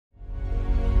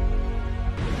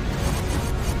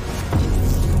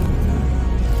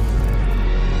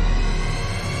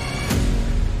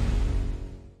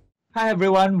Hi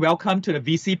everyone, welcome to the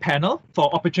VC panel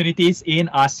for opportunities in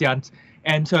ASEAN.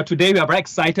 And today we are very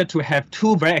excited to have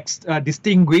two very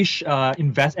distinguished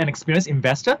and experienced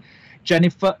investors,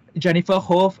 Jennifer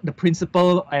Hove, the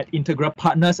principal at Integra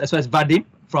Partners, as well as Vadim,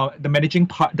 from the managing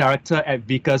director at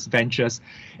Vickers Ventures.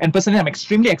 And personally, I'm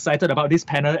extremely excited about this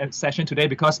panel session today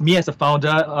because me as a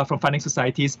founder from funding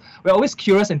societies, we're always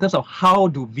curious in terms of how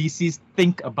do VCs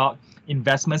think about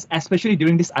investments, especially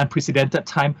during this unprecedented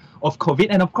time of COVID,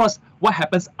 and of course, what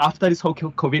happens after this whole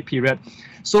COVID period.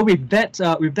 So with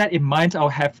that in mind, I'll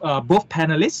have both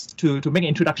panelists to make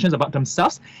introductions about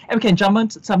themselves, and we can jump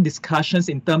into some discussions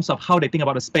in terms of how they think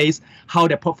about the space, how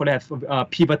their portfolio have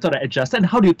pivoted or adjusted, and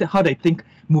how they think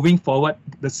moving forward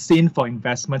the scene for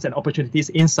investments and opportunities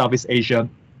in Southeast Asia.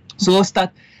 So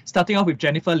starting off with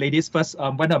Jennifer, ladies first.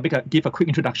 Why not give a quick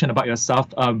introduction about yourself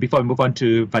before we move on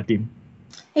to Vadim?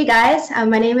 Hey guys,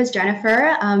 my name is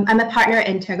Jennifer. I'm a partner at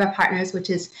Integra Partners, which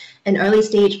is an early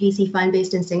stage VC fund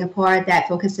based in Singapore that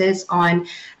focuses on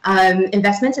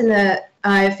investments in the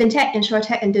fintech,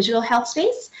 insurtech, and digital health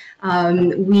space.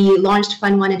 We launched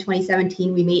Fund 1 in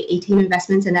 2017. We made 18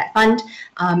 investments in that fund,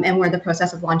 and we're in the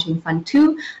process of launching Fund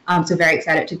 2. So very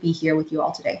excited to be here with you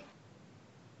all today.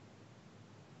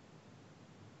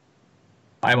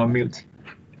 I'm on mute.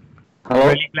 Hello.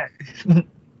 Really glad.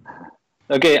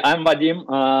 Okay, I'm Vadim.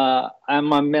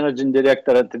 I'm a managing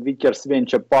director at Vickers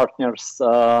Venture Partners.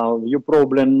 You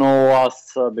probably know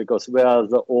us because we are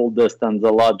the oldest and the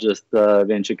largest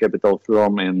venture capital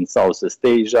firm in Southeast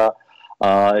Asia,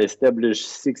 established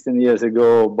 16 years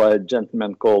ago by a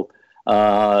gentleman called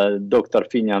Dr.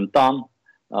 Finian Tan.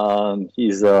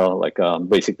 He's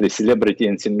basically celebrity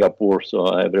in Singapore,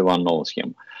 so everyone knows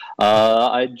him.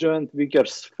 I joined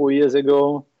Vickers 4 years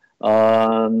ago.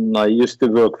 I used to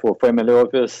work for family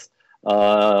office,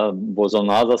 was on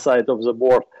the other side of the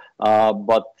board,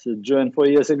 but joined 4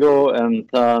 years ago and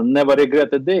never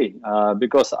regret a day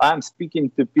because I'm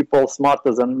speaking to people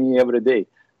smarter than me every day,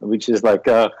 which is like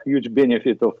a huge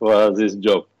benefit of this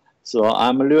job. So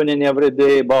I'm learning every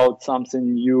day about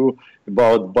something new,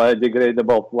 about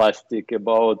biodegradable plastic,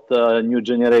 about new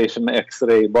generation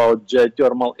X-ray, about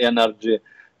geothermal energy.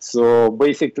 So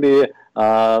basically,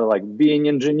 like being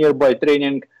engineer by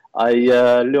training, I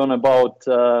learn about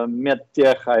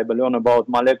medtech, I learn about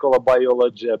molecular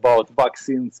biology, about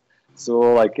vaccines. So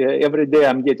like every day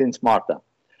I'm getting smarter.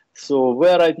 So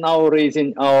we're right now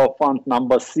raising our fund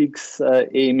number 6,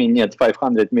 aiming at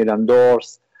 $500 million.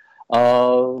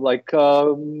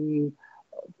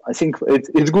 I think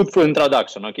it's good for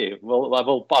introduction. Okay, well, I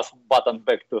will pass button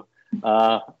back to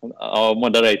our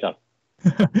moderator.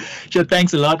 Sure,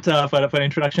 thanks a lot for the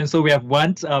introduction. So we have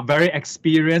one very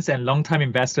experienced and long-time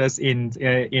investors in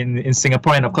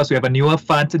Singapore, and of course we have a newer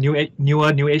fund,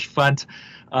 new age fund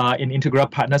in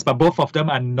Integra Partners. But both of them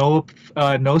are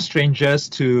no strangers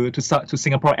to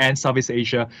Singapore and Southeast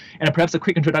Asia. And perhaps a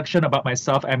quick introduction about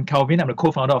myself. I'm Kelvin. I'm the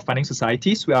co-founder of Funding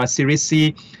Societies. We are a Series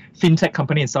C fintech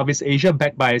company in Southeast Asia,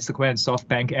 backed by Sequoia and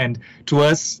SoftBank. And to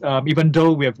us, even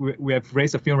though we have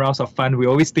raised a few rounds of fund, we are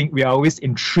always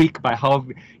intrigued by how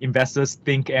investors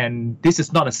think. And this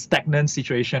is not a stagnant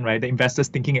situation, right? The investors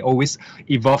thinking it always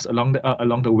evolves along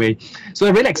the way. So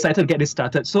we're really excited to get this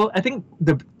started. So I think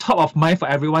the top of mind for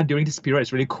everyone during this period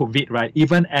is really COVID, right?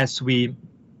 Even as we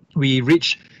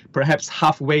reach perhaps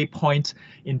halfway point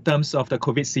in terms of the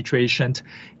COVID situation.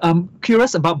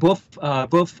 Curious about both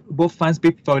funds,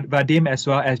 for Vadim as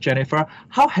well as Jennifer.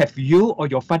 How have you or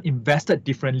your fund invested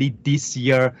differently this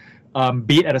year,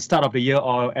 be it at the start of the year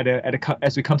or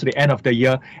as we come to the end of the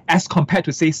year, as compared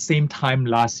to say same time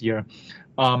last year?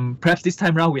 Perhaps this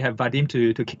time around we have Vadim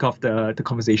to kick off the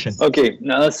conversation. Okay,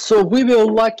 so we were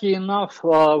lucky enough.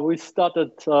 We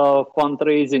started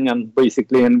fundraising and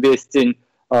basically investing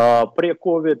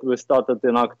pre-COVID. We started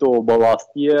in October last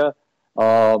year.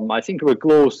 I think we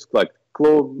closed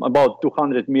about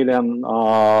 200 million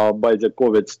by the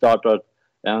COVID started,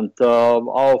 and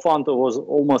our fund was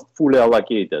almost fully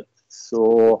allocated.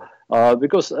 So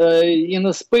because in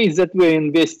a space that we're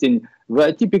investing,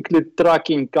 we're typically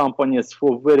tracking companies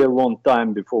for a very long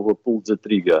time before we pull the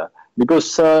trigger.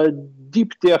 Because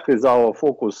deep tech is our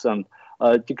focus, and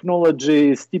technology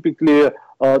is typically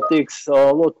takes a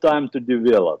lot of time to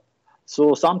develop.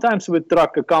 So sometimes we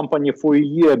track a company for a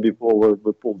year before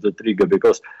we pull the trigger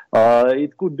because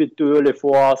it could be too early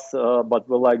for us, but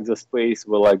we like the space,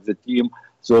 we like the team,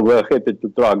 so we're happy to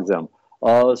track them.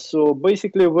 So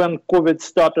basically when COVID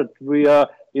started, we are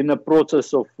in a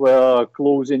process of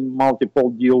closing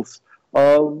multiple deals.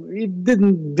 It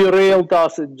didn't derail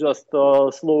us, it just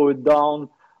slowed it down.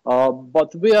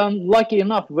 But we are lucky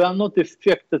enough, we are not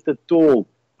affected at all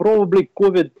probably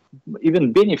COVID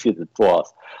even benefited for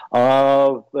us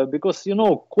because, you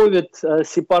know, COVID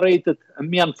separated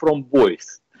men from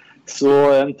boys. So,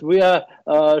 and we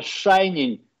are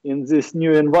shining in this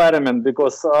new environment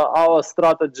because our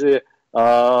strategy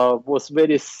was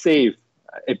very safe,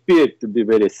 appeared to be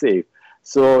very safe.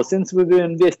 So since we were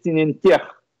investing in tech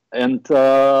and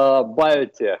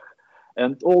biotech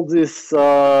and all these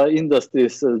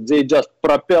industries, they just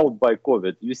propelled by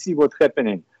COVID. You see what's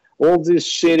happening. All these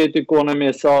shared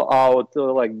economies are out,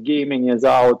 like gaming is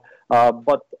out,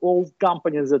 but all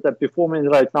companies that are performing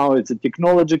right now, it's a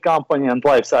technology company and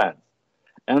life science.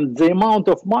 And the amount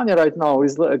of money right now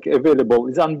is like available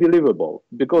is unbelievable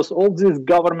because all this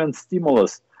government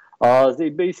stimulus, they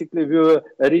basically were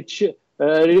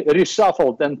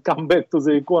reshuffled and come back to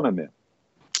the economy.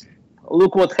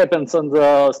 Look what happens on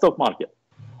the stock market.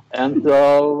 And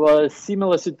a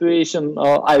similar situation,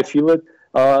 I feel it,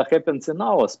 happens in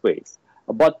our space.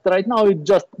 But right now it's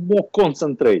just more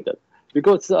concentrated.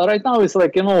 Because right now it's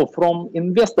like, you know, from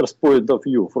investors' point of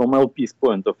view, from LP's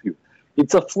point of view,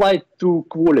 it's a flight to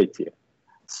quality.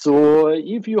 So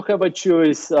if you have a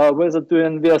choice whether to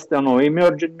invest in an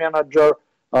emerging manager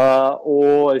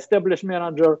or established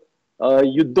manager,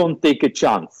 you don't take a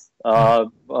chance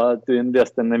to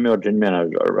invest in emerging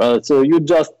manager. So you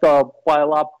just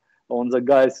pile up on the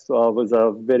guys with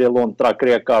a very long track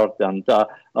record and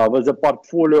with a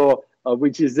portfolio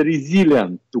which is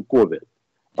resilient to COVID.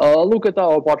 Look at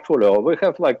our portfolio. We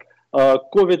have like a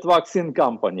COVID vaccine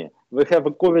company. We have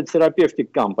a COVID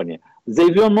therapeutic company. They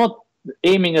were not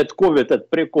aiming at COVID,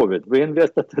 at pre-COVID. We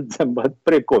invested at them but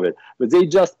pre-COVID. But they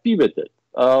just pivoted.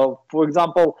 For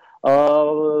example,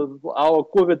 our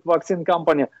COVID vaccine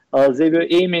company, they were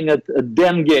aiming at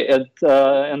dengue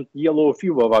and yellow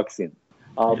fever vaccine.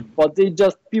 But they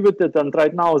just pivoted, and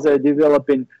right now they're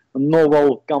developing a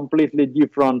novel, completely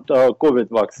different COVID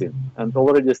vaccine and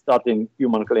already starting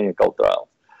human clinical trials.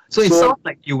 So it sounds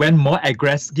like you went more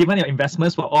aggressive, given your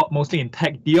investments were all mostly in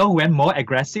tech. Do you went more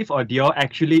aggressive, or do you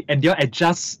actually, and do you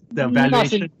adjust the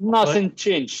valuation? Nothing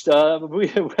changed.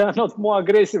 We are not more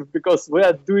aggressive because we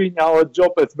are doing our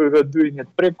job as we were doing it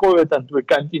pre-COVID, and we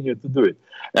continue to do it.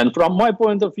 And from my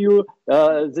point of view,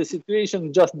 the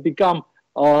situation just become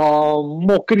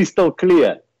more crystal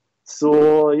clear.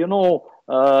 So, you know,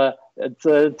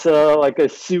 it's like a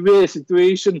severe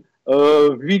situation,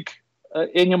 weak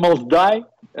animals die,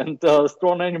 and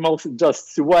strong animals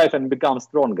just survive and become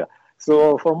stronger.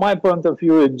 So from my point of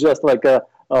view, it's just like a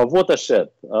watershed.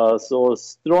 So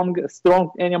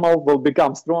strong animal will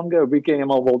become stronger, weak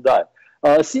animal will die.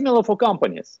 Similar for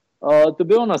companies. To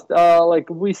be honest, like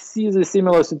we see the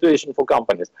similar situation for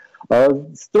companies.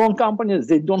 Strong companies,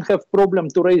 they don't have problem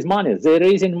to raise money. They're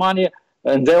raising money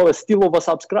and they're still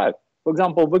oversubscribed. For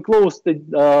example, we closed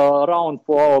the round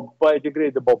for our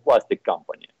biodegradable plastic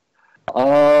company.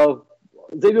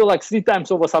 They were like 3 times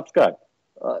oversubscribed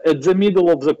at the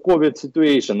middle of the COVID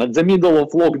situation, at the middle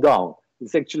of lockdown.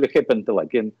 This actually happened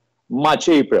like in March,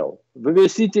 April. We were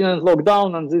sitting in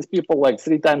lockdown and these people like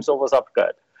 3 times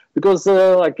oversubscribed. Because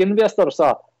like investors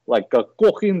are like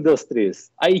Koch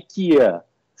Industries, IKEA.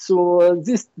 So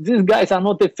these guys are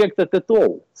not affected at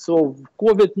all. So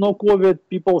COVID, no COVID,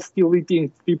 people still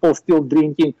eating, people still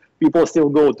drinking, people still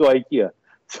go to IKEA.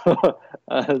 So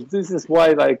this is why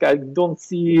like I don't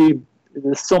see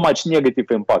so much negative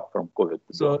impact from COVID.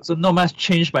 So not much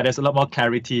change, but there's a lot more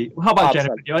clarity. How about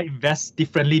Jennifer? Do you invest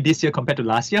differently this year compared to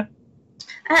last year?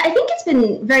 I think it's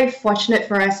been very fortunate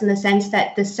for us in the sense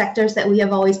that the sectors that we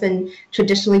have always been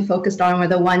traditionally focused on were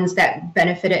the ones that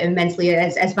benefited immensely,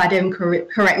 as Vadim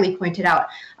correctly pointed out,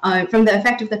 from the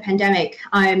effect of the pandemic.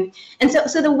 And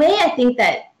so the way I think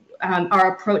that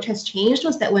our approach has changed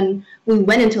was that when we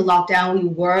went into lockdown, we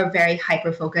were very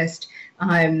hyper-focused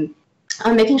on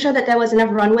making sure that there was enough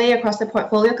runway across the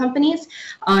portfolio companies.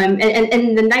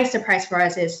 And the nice surprise for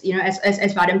us is, you know,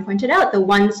 as Vadim pointed out, the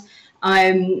ones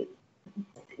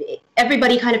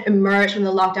everybody kind of emerged from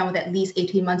the lockdown with at least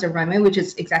 18 months of runway, which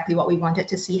is exactly what we wanted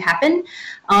to see happen.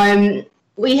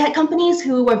 We had companies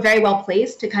who were very well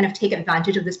placed to kind of take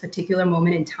advantage of this particular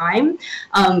moment in time.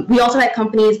 We also had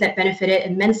companies that benefited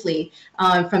immensely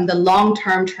from the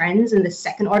long-term trends and the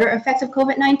second-order effects of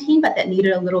COVID-19, but that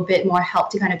needed a little bit more help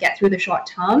to kind of get through the short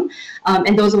term.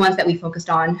 And those are the ones that we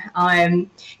focused on.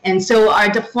 And so our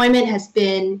deployment has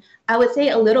been, I would say,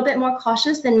 a little bit more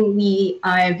cautious than we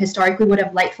historically would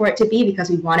have liked for it to be, because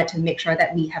we wanted to make sure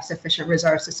that we have sufficient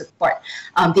reserves to support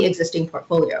the existing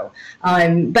portfolio.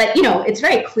 But it's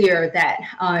very clear that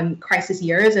crisis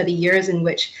years are the years in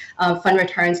which fund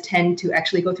returns tend to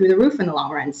actually go through the roof in the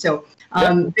long run. So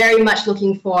very much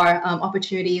looking for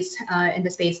opportunities in the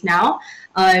space now.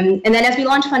 And then as we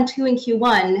launch Fund 2 in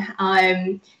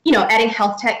Q1, adding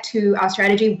health tech to our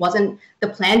strategy wasn't the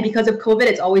plan because of COVID.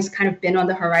 It's always kind of been on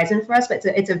the horizon for us, but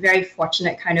it's a very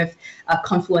fortunate kind of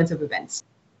confluence of events.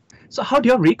 So how do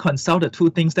you reconcile the two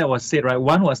things that was said, right?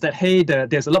 One was that, hey,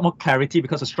 there's a lot more clarity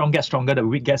because the strong gets stronger, the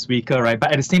weak gets weaker, right?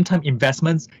 But at the same time,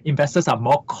 investors are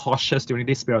more cautious during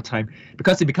this period of time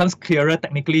because it becomes clearer.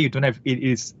 Technically, you don't have, it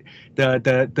is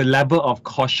the level of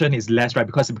caution is less, right?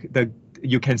 Because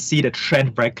you can see the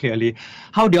trend very clearly.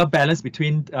 How do you balance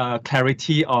between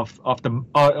clarity of the,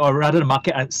 or rather the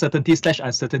market uncertainty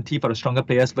for the stronger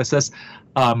players versus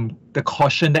the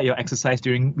caution that you exercise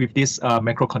with this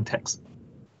macro context?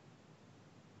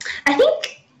 I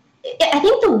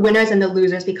think the winners and the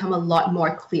losers become a lot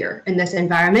more clear in this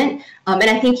environment. And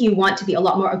I think you want to be a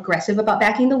lot more aggressive about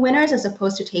backing the winners as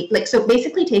opposed to so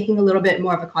basically taking a little bit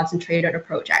more of a concentrated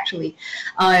approach actually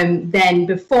than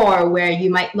before, where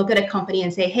you might look at a company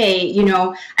and say, hey,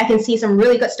 I can see some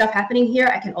really good stuff happening here.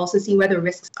 I can also see where the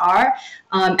risks are.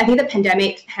 I think the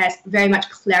pandemic has very much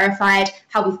clarified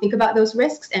how we think about those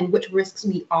risks and which risks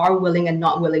we are willing and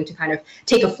not willing to kind of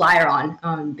take a flyer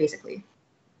on, basically.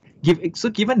 So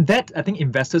given that, I think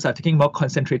investors are taking more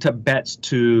concentrated bets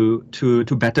to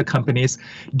better companies.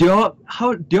 Do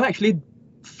you actually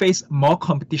face more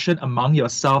competition among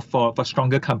yourself for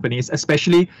stronger companies,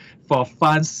 especially for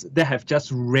funds that have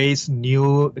just raised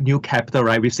new capital,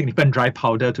 right, with significant dry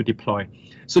powder to deploy?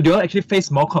 So do you actually face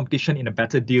more competition in the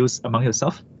better deals among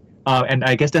yourself? And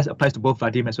I guess that applies to both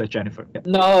Vadim as well as Jennifer. Yeah.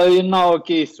 No, in our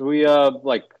case, we are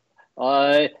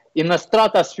in a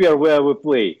stratosphere where we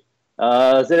play.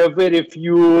 There are very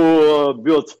few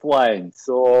birds flying,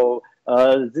 so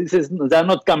they're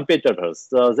not competitors.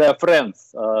 They are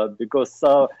friends because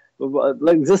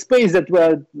the space that we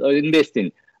are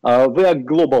investing, we are a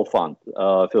global fund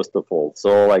first of all.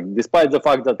 So despite the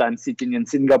fact that I'm sitting in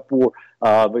Singapore,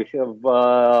 we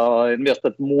have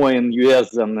invested more in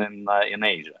US than in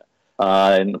Asia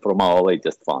from our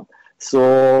latest fund.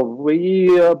 So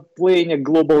we are playing a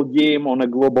global game on a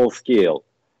global scale.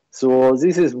 So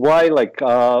this is why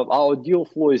our deal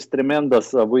flow is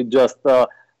tremendous. We just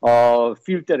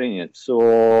filtering it.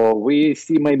 So we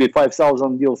see maybe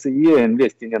 5,000 deals a year,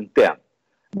 investing in 10.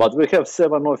 But we have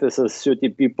 7 offices, 30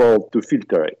 people to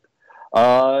filter it.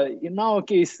 In our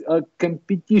case,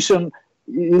 competition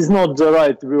is not the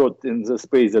right word in the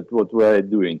space that what we are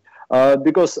doing.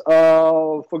 Because,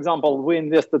 for example, we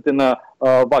invested in a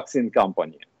vaccine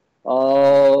company.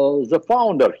 The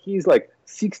founder, he's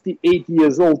 68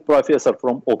 years old professor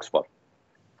from Oxford.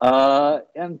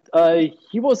 And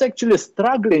he was actually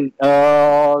struggling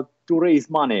to raise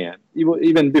money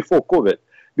even before COVID,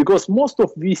 because most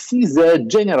of VCs are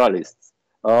generalists.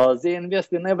 They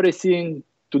invest in everything.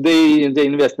 Today they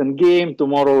invest in game,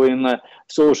 tomorrow in a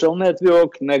social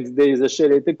network, next day is a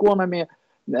shared economy.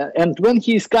 And when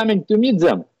he is coming to meet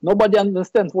them, nobody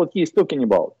understands what he is talking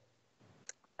about.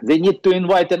 They need to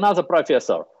invite another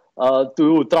professor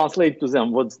to translate to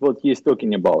them what he is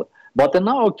talking about. But in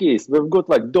our case, we've got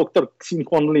Dr. Xin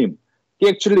Hon Lim. He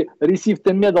actually received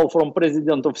a medal from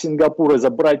President of Singapore as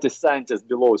the brightest scientist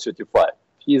below 35.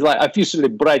 He's officially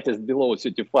brightest below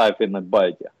 35 in the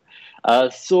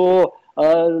biotech. So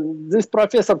this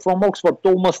professor from Oxford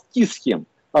almost kissed him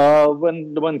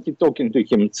when he talking to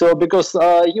him. So because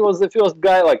he was the first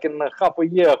guy in half a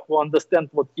year who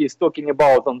understands what he is talking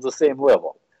about on the same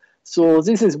level. So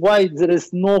this is why there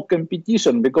is no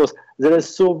competition, because there are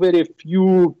so very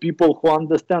few people who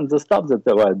understand the stuff that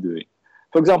they are doing.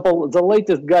 For example, the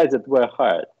latest guy that were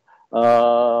hired,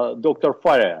 Dr.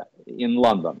 Faria in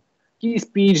London, he is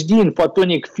PhD in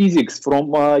photonic physics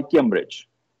from Cambridge,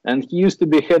 and he used to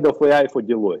be head of AI for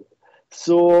Deloitte.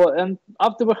 So, and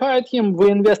after we hired him,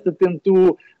 we invested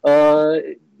into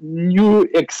new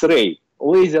X-ray,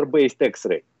 laser-based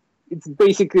X-ray. It's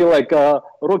basically like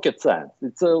rocket science.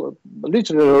 It's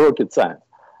literally rocket science.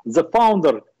 The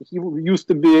founder, he used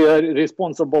to be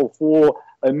responsible for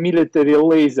military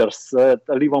lasers at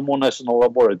Livermore National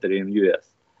Laboratory in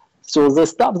US. So the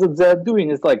stuff that they're doing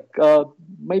is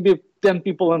maybe 10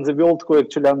 people in the world who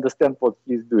actually understand what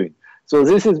he's doing. So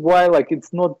this is why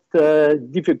it's not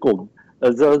difficult.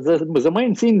 The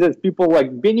main thing that people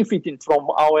benefiting from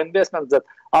our investment, that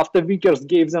after Vickers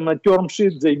gave them a term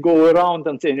sheet, they go around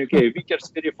and say, okay, Vickers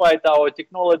verified our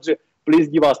technology, please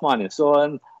give us money. So,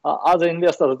 and other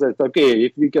investors said, okay,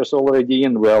 if Vickers already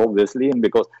in, we're obviously in,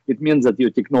 because it means that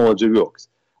your technology works.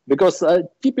 Because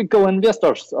typical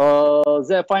investors,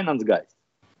 they're finance guys,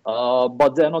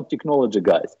 but they're not technology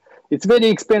guys. It's very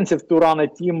expensive to run a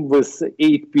team with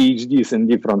 8 PhDs in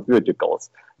different verticals,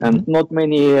 and not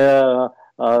many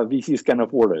VCs can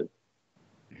afford it.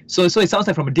 So it sounds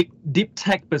like from a deep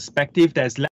tech perspective,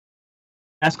 there's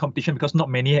less competition because not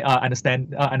many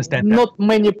understand that. Not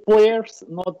many players,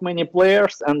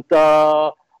 and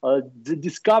the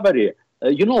discovery.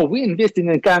 We invest in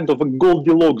a kind of a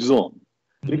Goldilocks zone,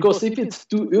 because if it's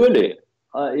too early,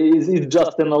 it's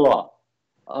just an alarm.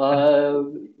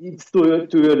 It's too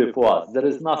early for us. There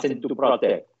is nothing to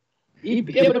protect.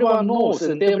 If everyone knows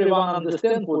and everyone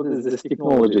understands what is this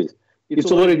technology,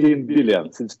 it's already in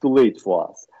billions. It's too late for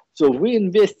us. So we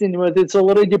invest in what it's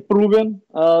already proven.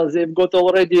 They've got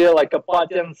already like a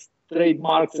patents,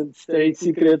 trademarks, and trade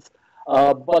secrets,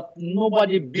 but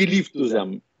nobody believed to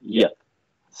them yet.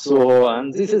 So,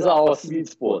 and this is our sweet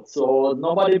spot. So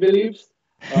nobody believes.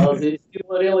 They're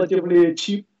still relatively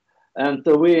cheap, and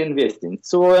we're investing.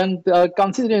 So, and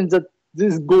considering that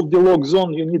this Goldilocks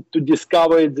zone, you need to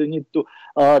discover it, you need to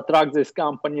track these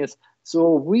companies.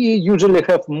 So we usually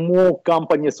have more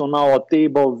companies on our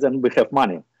table than we have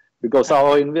money, because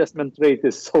our investment rate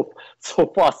is so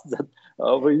fast that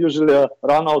we usually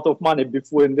run out of money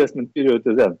before investment period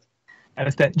is end. I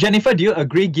understand. Jennifer, do you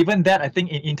agree? Given that I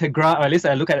think in Integra, or at least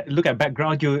I look at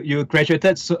background, you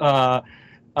graduated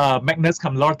Magnus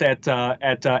cum laude at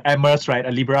Amherst, right,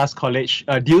 at Liberas College.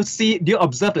 Do you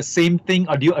observe the same thing,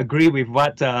 or do you agree with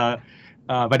what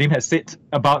Vadim has said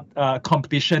about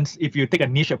competitions? If you take a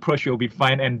niche approach, you'll be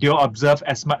fine. And do you observe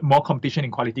as much more competition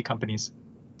in quality companies?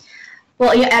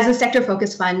 Well, as a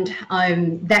sector-focused fund,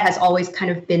 that has always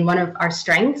kind of been one of our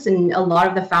strengths. And a lot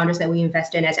of the founders that we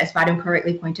invest in, as Vadim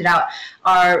correctly pointed out,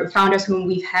 are founders whom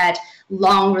we've had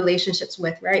long relationships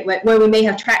with, right? Where we may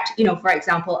have tracked, for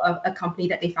example, a company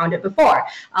that they founded before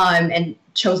and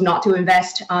chose not to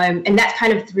invest. And that's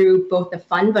kind of through both the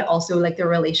fund, but also like the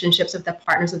relationships of the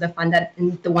partners of the fund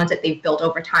and the ones that they've built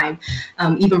over time,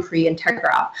 even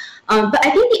pre-Integra. But I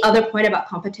think the other point about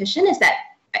competition is that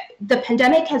the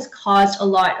pandemic has caused a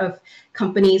lot of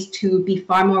companies to be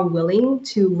far more willing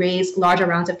to raise larger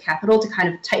rounds of capital to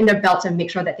kind of tighten their belts and make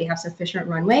sure that they have sufficient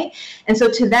runway. And so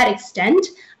to that extent,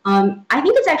 I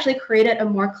think it's actually created a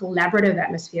more collaborative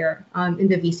atmosphere in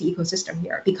the VC ecosystem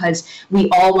here, because we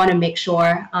all want to make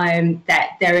sure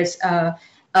that there is a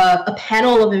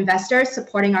panel of investors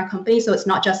supporting our company. So it's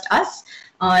not just us.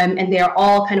 And they are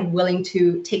all kind of willing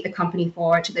to take the company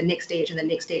forward to the next stage and the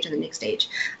next stage and the next stage.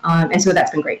 And so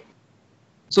that's been great.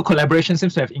 So collaboration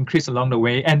seems to have increased along the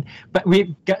way. But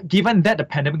given that the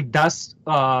pandemic does,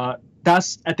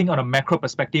 I think on a macro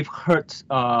perspective, hurt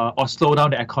or slow down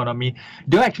the economy,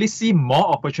 do you actually see more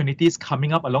opportunities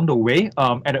coming up along the way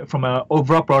from an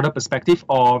overall broader perspective,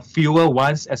 or fewer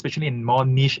ones, especially in more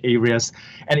niche areas?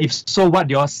 And if so, what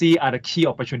do you all see are the key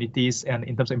opportunities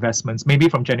in terms of investments? Maybe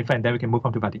from Jennifer, and then we can move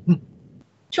on to Vadim.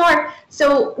 Sure.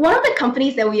 So one of the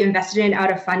companies that we invested in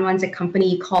out of Fund 1 is a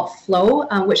company called Flow,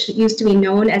 which used to be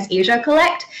known as Asia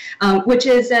Collect, which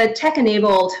is a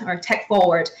tech-enabled or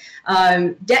tech-forward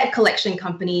debt collection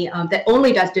company that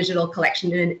only does digital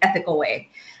collection in an ethical way.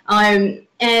 And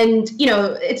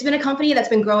it's been a company that's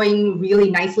been growing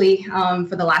really nicely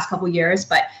for the last couple of years,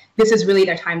 but this is really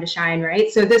their time to shine,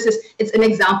 right? So it's an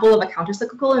example of a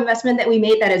countercyclical investment that we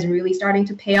made that is really starting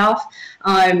to pay off.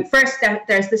 First,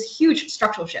 there's this huge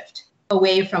structural shift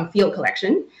away from field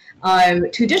collection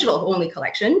to digital-only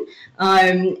collection.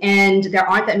 And there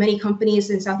aren't that many companies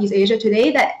in Southeast Asia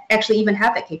today that actually even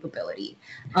have that capability.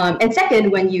 And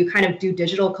second, when you kind of do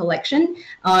digital collection,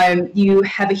 you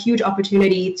have a huge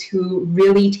opportunity to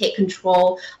really take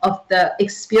control of the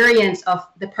experience of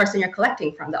the person you're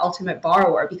collecting from, the ultimate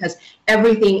borrower, because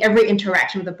every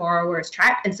interaction with the borrower is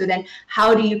tracked. And so then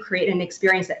how do you create an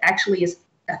experience that actually is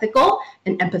ethical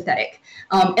and empathetic?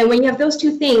 And when you have those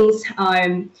two things,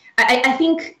 I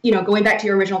think, going back to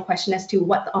your original question as to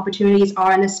what the opportunities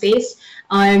are in this space,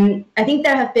 I think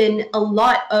there have been a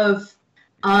lot of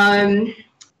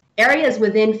areas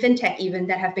within fintech even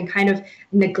that have been kind of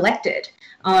neglected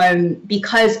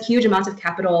because huge amounts of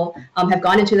capital have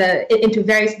gone into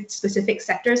very specific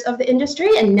sectors of the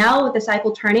industry. And now with the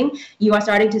cycle turning, you are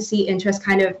starting to see interest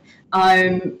kind of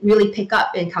really pick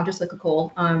up in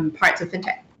countercyclical parts of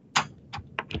fintech.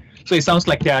 So it sounds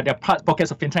like there are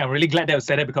pockets of fintech. I'm really glad that you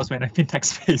said it because we're in a fintech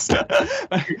space.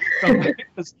 From my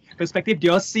perspective,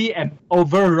 do you see an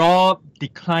overall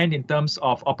decline in terms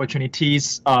of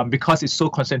opportunities because it's so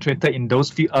concentrated in those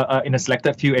few in a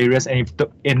selected few areas?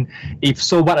 And if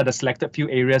so, what are the selected few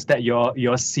areas that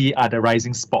you see are the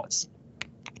rising spots?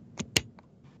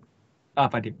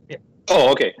 Vadim. Yeah.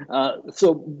 Oh, okay.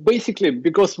 So basically,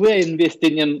 because we're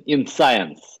investing in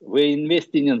science, we're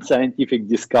investing in scientific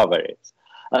discoveries.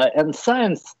 And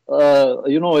science,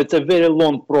 it's a very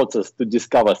long process to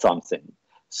discover something.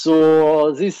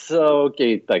 So this,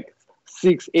 like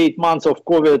 6-8 months of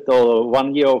COVID or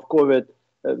 1 year of COVID,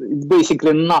 it's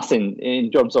basically nothing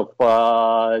in terms of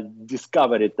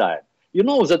discovery time. You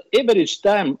know that average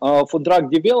time for drug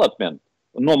development,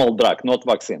 normal drug, not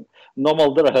vaccine,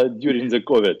 normal drug during the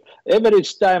COVID,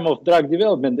 average time of drug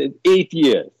development is 8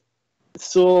 years.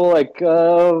 So like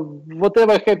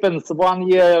whatever happens 1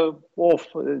 year off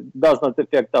does not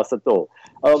affect us at all.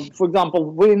 For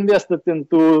example, we invested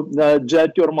into a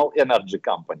geothermal energy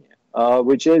company,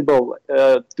 which is able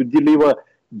to deliver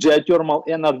geothermal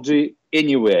energy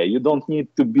anywhere. You don't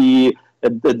need to be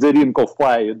at the ring of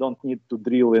fire. You don't need to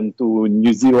drill into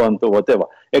New Zealand or whatever.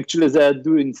 Actually, they are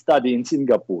doing study in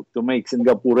Singapore to make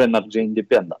Singapore energy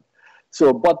independent.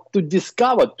 So, but to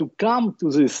discover, to come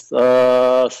to this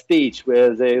stage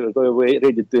where they were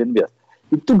ready to invest,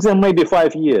 it took them maybe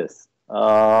 5 years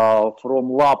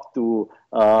from lab to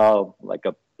like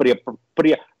a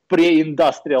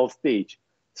pre-industrial stage.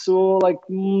 So, like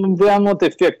they are not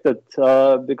affected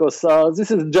because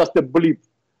this is just a blip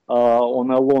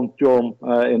on a long-term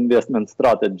investment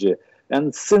strategy.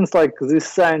 And since like these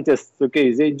scientists,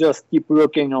 okay, they just keep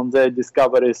working on their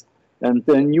discoveries and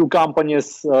new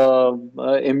companies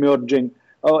emerging,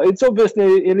 it's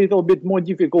obviously a little bit more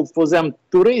difficult for them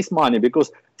to raise money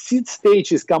because seed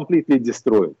stage is completely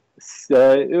destroyed.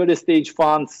 Early stage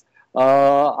funds,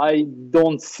 I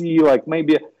don't see, like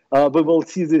maybe we will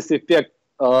see this effect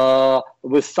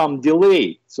with some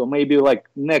delay. So maybe like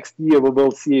next year we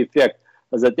will see effect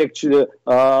that actually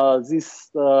this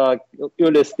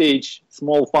early stage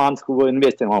small funds who were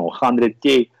investing on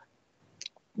 100K,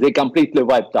 they completely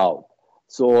wiped out.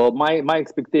 So my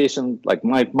expectation, like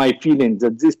my feeling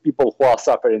that these people who are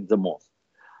suffering the most.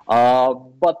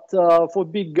 But for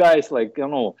big guys, like,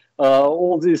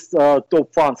 all these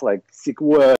top funds like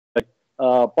Sequoia,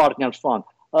 Partners Fund,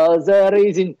 they are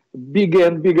raising bigger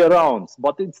and bigger rounds,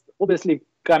 but it's obviously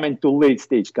coming to late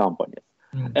stage companies.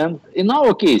 And in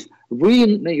our case,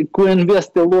 we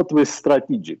co-invest a lot with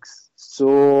strategics.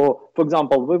 So, for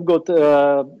example, we've got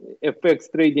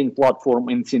FX trading platform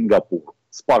in Singapore,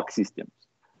 Spark Systems,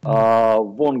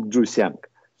 Wong Ju Seng.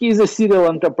 He's a serial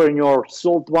entrepreneur,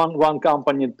 sold one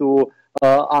company to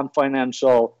Ant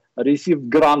Financial, received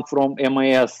grant from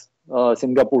MAS,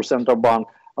 Singapore Central Bank,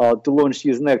 to launch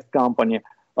his next company.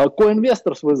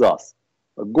 Co-investors with us,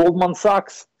 Goldman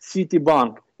Sachs,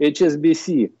 Citibank,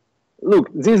 HSBC.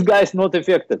 Look, these guys not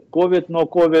affected. COVID, no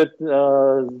COVID,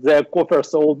 their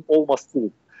coffers are almost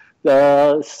full.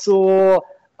 This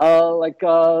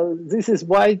is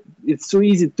why it's so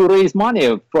easy to raise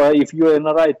money if you're in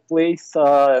the right place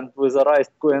and with the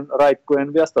right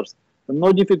co-investors.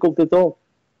 No difficult at all.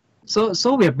 So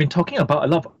we have been talking about a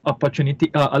lot of opportunity,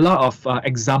 a lot of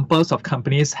examples of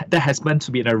companies that has meant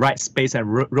to be in the right space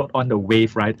and rode on the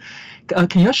wave, right?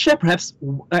 Can you share perhaps,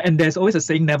 and there's always a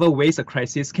saying, never waste a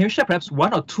crisis. Can you share perhaps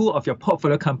one or two of your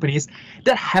portfolio companies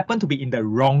that happen to be in the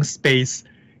wrong space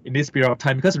in this period of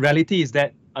time? Because reality is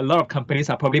that a lot of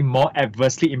companies are probably more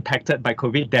adversely impacted by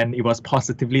COVID than it was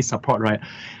positively supported, right?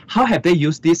 How have they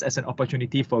used this as an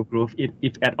opportunity for growth,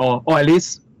 if at all, or at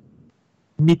least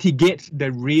mitigate the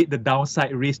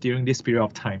downside risk during this period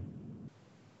of time?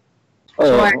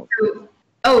 Sure.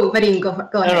 Vadim, go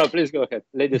ahead. No, please go ahead.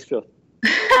 Ladies first.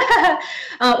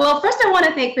 Well, first I want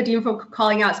to thank Vadim for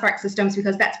calling out Spark Systems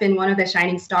because that's been one of the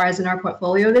shining stars in our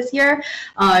portfolio this year,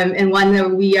 and one that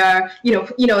we are,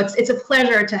 it's a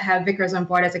pleasure to have Vickers on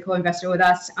board as a co-investor with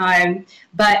us.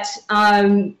 But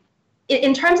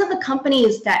in terms of the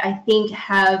companies that I think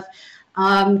have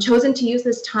chosen to use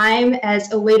this time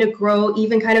as a way to grow,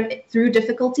 even kind of through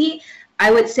difficulty,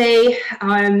 I would say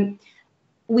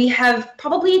we have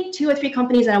probably 2 or 3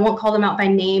 companies, and I won't call them out by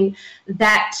name,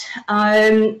 that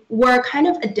were kind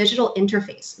of a digital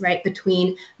interface, right,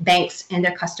 between banks and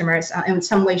their customers in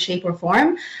some way, shape, or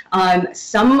form.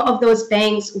 Some of those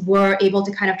banks were able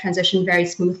to kind of transition very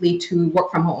smoothly to work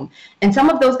from home. And some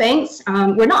of those banks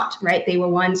were not, right? They were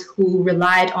ones who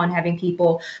relied on having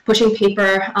people pushing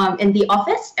paper in the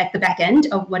office at the back end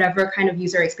of whatever kind of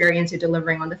user experience you're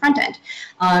delivering on the front end.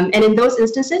 And in those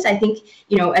instances, I think,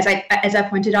 as I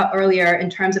pointed pointed out earlier in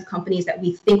terms of companies that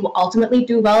we think will ultimately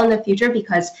do well in the future,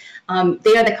 because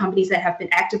they are the companies that have been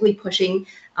actively pushing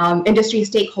industry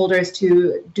stakeholders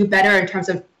to do better in terms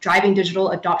of driving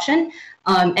digital adoption,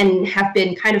 and have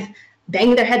been kind of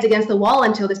banging their heads against the wall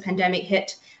until this pandemic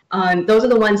hit. Those are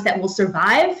the ones that will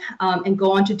survive and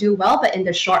go on to do well, but in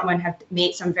the short run have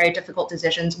made some very difficult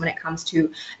decisions when it comes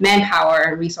to manpower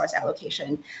and resource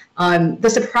allocation. The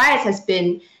surprise has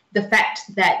been the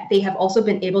fact that they have also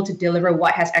been able to deliver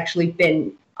what has actually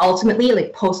been ultimately,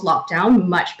 like post-lockdown,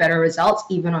 much better results,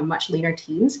 even on much leaner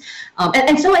teams.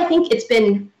 And so I think it's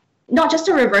been not just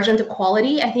a reversion to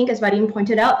quality, I think, as Vadim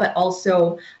pointed out, but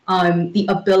also the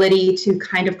ability to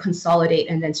kind of consolidate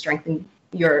and then strengthen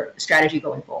your strategy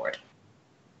going forward.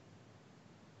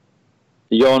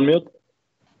 You're on mute.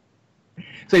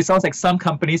 So it sounds like some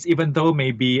companies, even though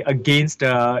maybe against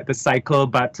the cycle,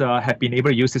 but have been able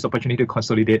to use this opportunity to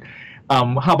consolidate.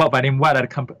 How about Vadim? What are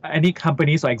any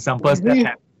companies or examples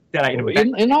that are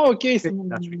in our case,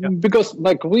 because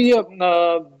like we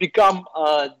become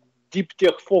deep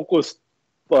tech focused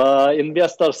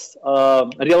investors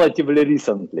relatively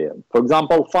recently. For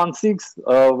example, Fund 6,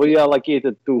 we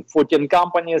allocated to 14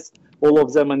 companies, all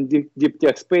of them in deep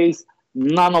tech space,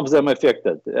 none of them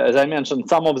affected. As I mentioned,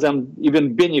 some of them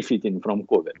even benefiting from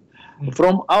COVID.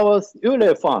 From our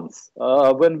earlier funds,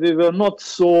 when we were not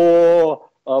so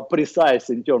precise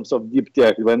in terms of deep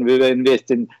tech, when we were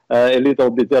investing a little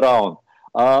bit around,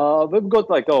 we've got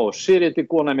like shared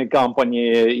economy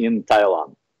company in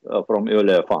Thailand from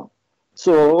earlier fund.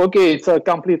 So, okay, it's a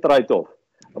complete write-off.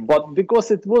 But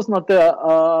because it was not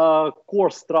a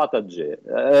core strategy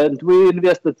and we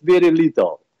invested very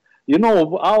little, you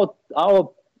know,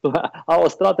 our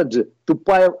strategy to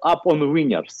pile up on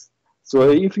winners.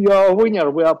 So if you are a winner,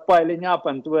 we are piling up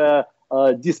and we are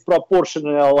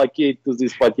disproportionately allocate to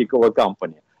this particular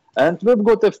company. And we've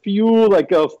got a few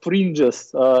like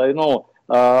fringes, you know,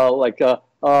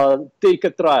 take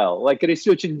a trial, like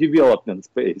research and development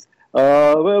space,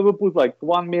 where we put like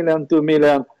 1 million, 2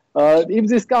 million. If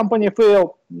this company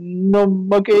fail, no,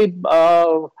 okay,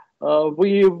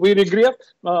 we regret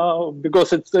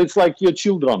because it's like your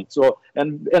children. So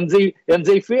and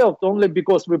they failed only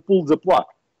because we pulled the plug.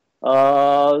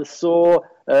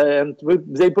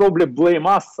 They probably blame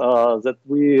us that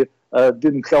we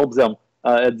didn't help them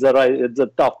at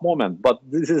the tough moment. But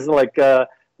this is like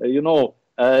you know,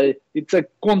 it's a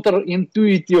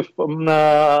counterintuitive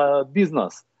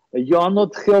business. You are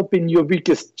not helping your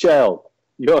weakest child.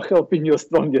 You are helping your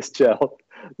strongest child.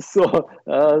 So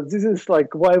this is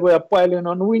like why we are piling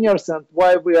on winners and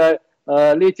why we are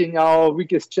letting our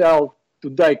weakest child to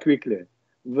die quickly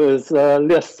with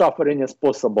less suffering as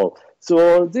possible.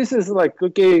 So this is like,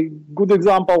 okay, good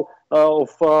example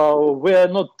of where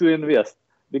not to invest,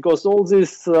 because all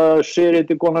this shared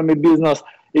economy business,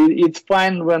 it's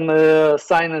fine when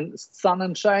sun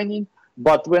and shining,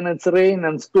 but when it's rain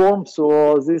and storm,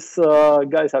 so these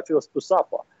guys are first to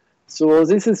suffer. So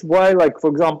this is why, like, for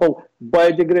example,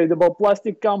 biodegradable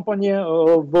plastic company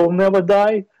will never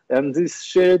die, and this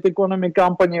shared economy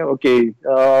company, okay,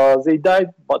 they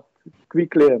died, but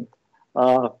quickly and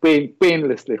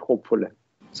painlessly, hopefully.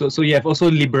 So you have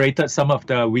also liberated some of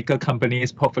the weaker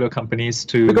companies, portfolio companies,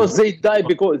 to because they died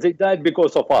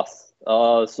because of us.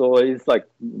 So it's like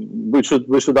we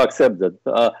should accept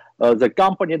that the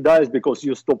company dies because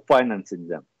you stop financing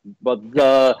them. But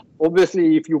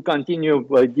obviously, if you continue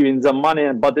giving them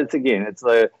money, but it's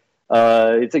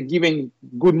a giving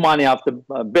good money after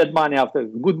bad money after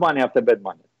good money after bad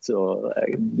money. So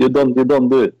you don't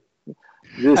do it.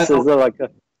 This is like a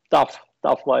tough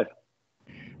life.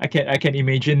 I can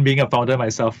imagine being a founder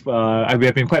myself. We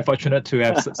have been quite fortunate to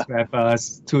have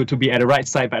to be at the right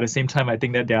side, but at the same time, I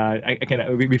think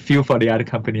that we feel for the other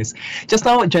companies. Just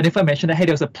now, Jennifer mentioned that, hey,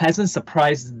 there was a pleasant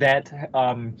surprise that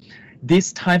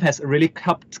this time has really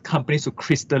helped companies to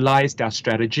crystallize their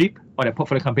strategy, or their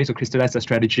portfolio companies to crystallize their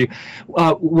strategy.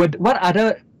 What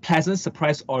other pleasant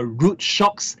surprise or rude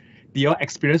shocks do you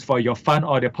experience for your fund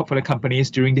or their portfolio companies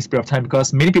during this period of time?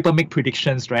 Because many people make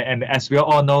predictions, right? And as we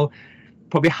all know,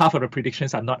 probably half of the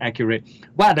predictions are not accurate.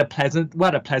 What are the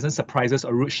pleasant surprises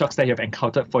or rude shocks that you have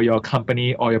encountered for your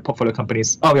company or your portfolio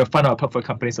companies, or your fund or portfolio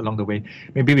companies along the way?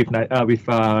 Maybe with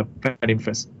Vadim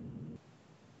first.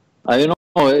 You know,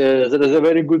 there is a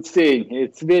very good saying.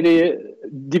 It's very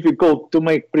difficult to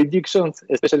make predictions,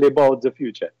 especially about the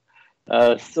future.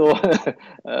 So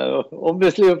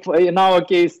obviously, in our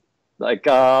case, like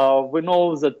we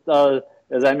know that.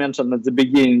 As I mentioned at the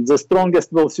beginning, the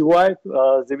strongest will survive,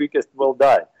 the weakest will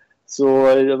die.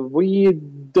 So we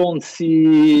don't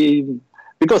see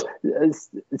because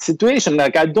situation,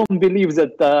 like, I don't believe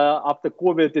that after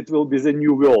COVID it will be the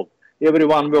new world.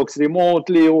 Everyone works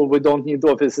remotely, or we don't need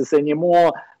offices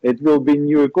anymore. It will be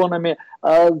new economy.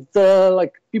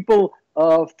 Like, people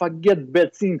forget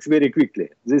bad things very quickly.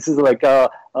 This is like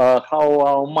how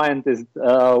our mind is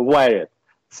wired.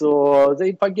 So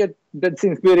they forget bad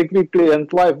things very quickly,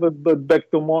 and life will be back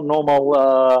to more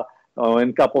normal in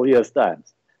a couple years' time.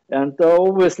 And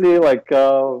obviously, like,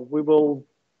 we'll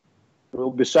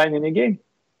be shining again.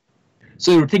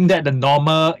 So you think that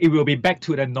it will be back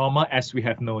to the normal as we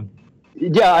have known?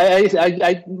 Yeah,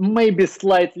 I maybe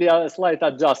slight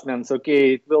adjustments.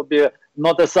 Okay, it will be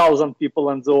not 1,000 people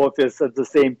in the office at the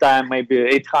same time, maybe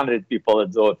 800 people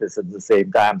at the office at the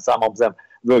same time. Some of them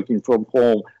working from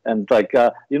home, and like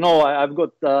I've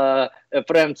got a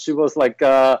friend. She was like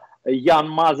a young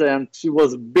mother, and she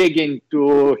was begging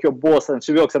to her boss, and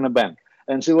she works in a bank,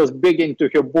 and she was begging to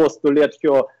her boss to let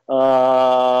her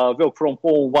work from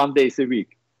home 1 day a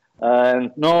week.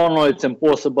 And no, it's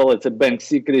impossible. It's a bank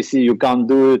secrecy. You can't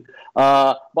do it.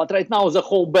 But right now, the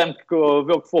whole bank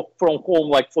worked from home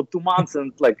like for 2 months,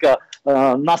 and like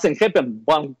nothing happened.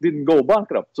 Bank didn't go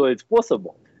bankrupt. So it's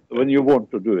possible when you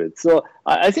want to do it. So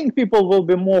I think people will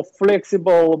be more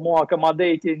flexible, more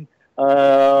accommodating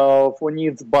for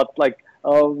needs. But like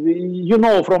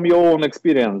from your own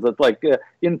experience that like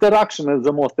interaction is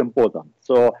the most important.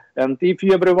 So, and if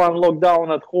everyone locked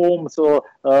down at home, so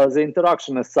the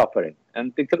interaction is suffering,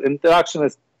 and the interaction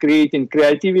is creating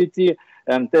creativity,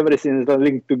 and everything is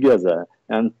linked together.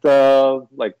 And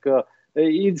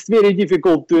it's very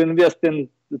difficult to invest in.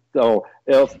 For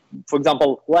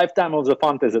example, lifetime of the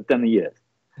fund is 10 years,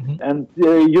 and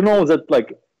that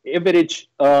like average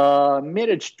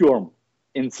marriage term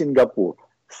in Singapore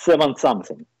 7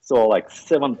 something, so like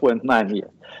 7.9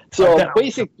 years. So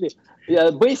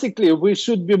basically we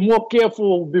should be more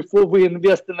careful before we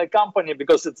invest in a company,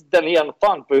 because it's 10-year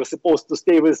fund. We're supposed to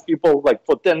stay with people like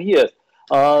for 10 years.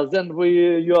 Then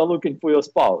you are looking for your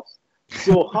spouse.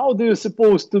 So how do you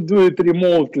supposed to do it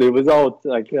remotely without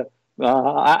like?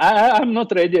 I'm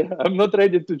not ready. I'm not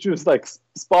ready to choose like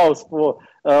spouse for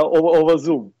over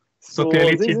Zoom. So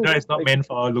clearly, Tinder is not meant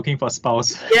for looking for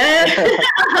spouse.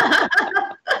 Yeah.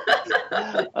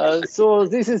 So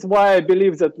this is why I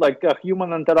believe that like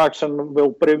human interaction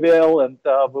will prevail, and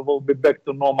we will be back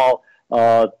to normal,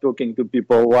 talking to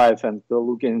people live and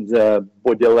looking at the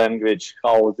body language,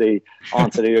 how they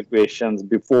answer your questions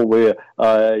before we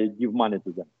give money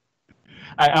to them.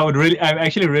 I'm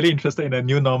actually really interested in the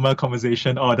new normal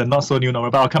conversation, or the not so new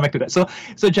normal, but I'll come back to that.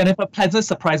 So Jennifer, pleasant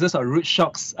surprises or rude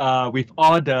shocks with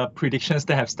all the predictions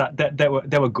that have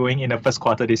that were going in the first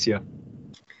quarter this year?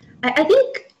 I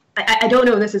think, I don't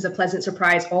know if this is a pleasant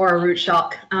surprise or a rude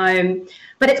shock,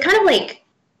 but it's kind of like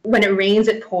when it rains,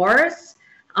 it pours.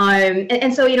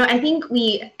 And so, I think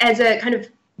we, as a kind of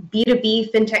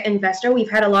B2B fintech investor, we've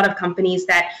had a lot of companies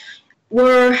that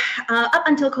were, up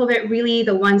until COVID, really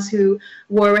the ones who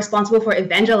were responsible for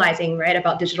evangelizing, right,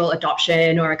 about digital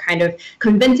adoption, or kind of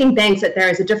convincing banks that there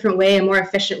is a different way, a more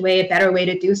efficient way, a better way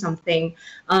to do something.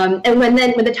 And when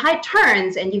the tide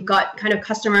turns and you've got kind of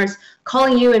customers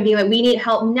calling you and being like, we need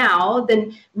help now,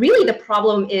 then really the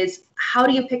problem is, how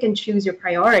do you pick and choose your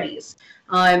priorities?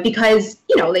 Because,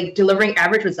 like delivering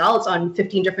average results on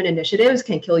 15 different initiatives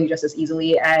can kill you just as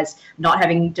easily as not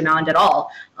having demand at all.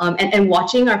 And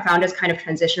watching our founders kind of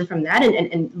transition from that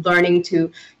and learning to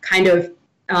kind of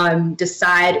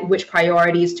decide which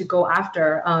priorities to go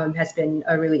after has been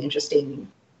a really interesting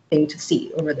thing to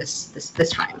see over this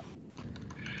time.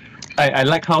 I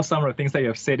like how some of the things that you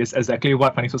have said is exactly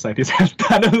what funding societies have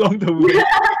done along the way.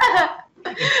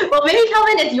 Well, maybe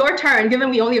Kelvin, it's your turn. Given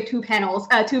we only have two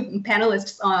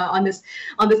panelists on this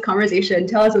conversation,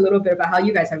 tell us a little bit about how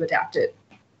you guys have adapted.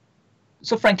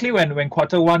 So, frankly, when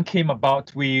quarter one came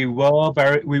about, we were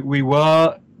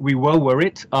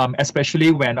worried,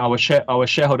 especially when our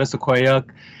shareholders Sequoia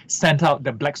sent out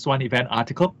the Black Swan event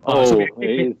article.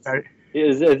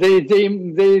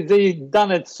 They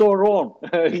done it so wrong.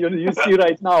 you see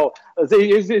right now.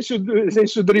 They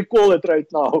should recall it right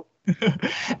now.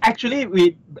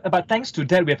 Actually, but thanks to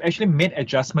that, we have actually made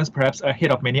adjustments, perhaps ahead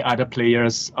of many other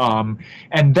players,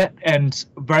 and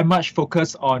very much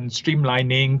focus on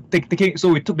streamlining. So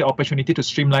we took the opportunity to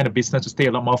streamline the business to stay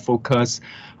a lot more focused,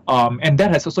 and that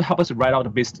has also helped us to ride out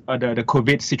the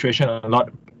COVID situation a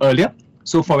lot earlier.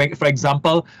 So for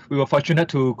example, we were fortunate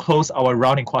to close our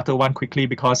round in Q1 quickly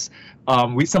because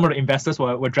some of the investors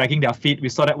were dragging their feet. We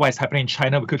saw that what is happening in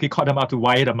China. We quickly caught them up to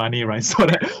wire the money, right? So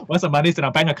that once the money is in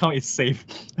our bank account, it's safe.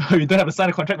 We don't have to sign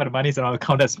a contract, but the money is in our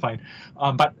account, that's fine.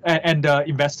 But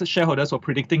investors, shareholders were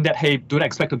predicting that, hey, don't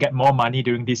expect to get more money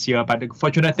during this year. But the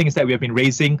fortunate thing is that we have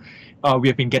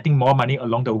been getting more money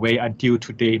along the way until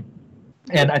today.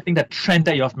 And I think the trend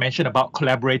that you have mentioned about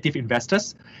collaborative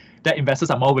investors, that investors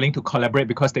are more willing to collaborate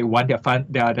because they want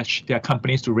their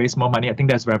companies to raise more money. I think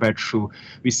that's very, very true.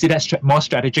 We see that more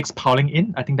strategics piling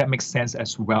in. I think that makes sense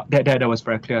as well. That was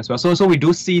very clear as well. So we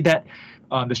do see that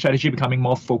the strategy becoming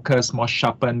more focused, more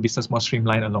sharpened, business more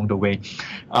streamlined along the way.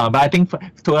 But I think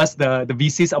to us, the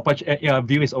VC's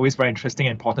view is always very interesting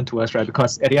and important to us, right?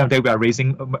 Because at the end of the day, we are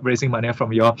raising money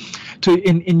from you all.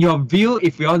 In your view,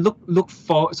 if we all look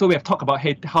for, so we have talked about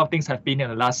how things have been in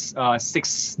the last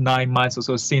 6-9 months or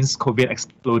so since COVID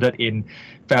exploded in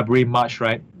February, March,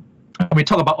 right? And we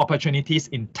talk about opportunities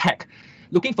in tech.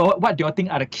 Looking forward, what do you think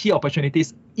are the key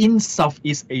opportunities in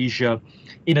Southeast Asia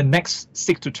in the next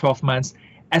 6 to 12 months,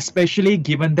 especially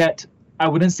given that I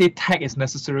wouldn't say tech is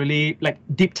necessarily, like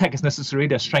deep tech is necessarily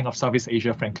the strength of Southeast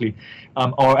Asia, frankly,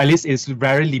 or at least it's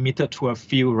very limited to a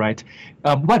few, right?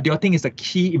 What do you think is the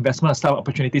key investment style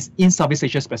opportunities in Southeast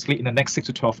Asia, especially in the next 6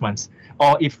 to 12 months?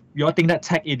 Or if you think that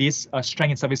tech it is a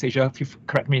strength in Southeast Asia,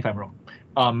 correct me if I'm wrong.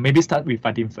 Maybe start with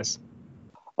Vadim first.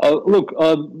 Look,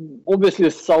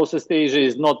 obviously Southeast Asia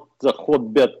is not the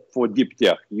hotbed for deep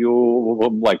tech. You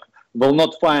will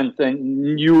not find a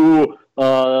new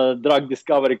drug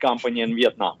discovery company in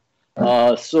Vietnam.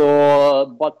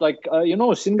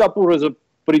 Singapore is a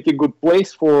pretty good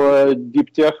place for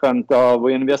deep tech, and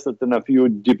we invested in a few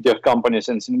deep tech companies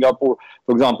in Singapore.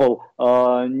 For example,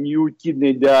 new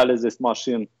kidney dialysis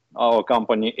machine, our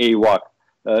company AWAC.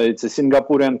 It's a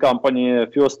Singaporean company,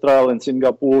 first trial in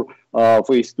Singapore,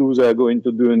 phase 2 they're going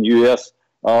to do in US.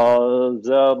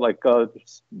 They're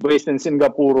based in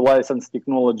Singapore, licensed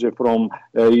technology from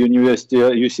University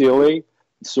UCLA,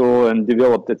 and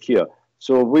developed it here.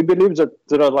 So we believe that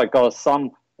there are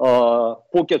some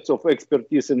pockets of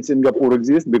expertise in Singapore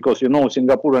exist because,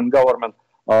 Singaporean government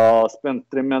spent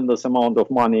tremendous amount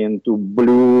of money into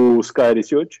blue sky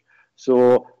research.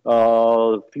 So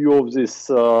few of these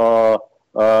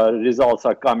results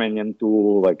are coming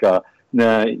into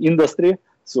industry,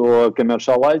 so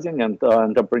commercializing and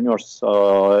entrepreneurs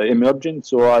emerging.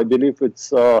 So I believe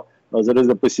there is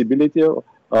a possibility.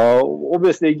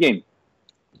 Obviously, again,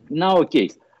 in our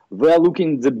case, we are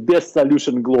looking the best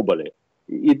solution globally.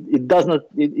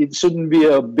 It shouldn't be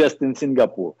a best in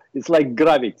Singapore. It's like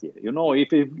gravity.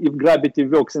 If gravity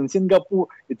works in Singapore,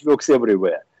 it works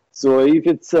everywhere. So if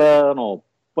it's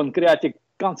pancreatic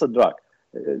cancer drug,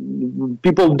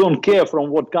 people don't care from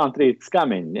what country it's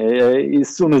coming as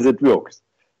soon as it works.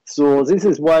 So this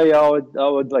is why our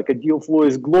deal flow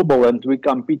is global, and we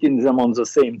competing them on the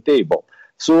same table.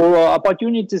 So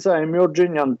opportunities are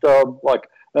emerging, and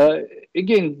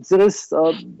again, there is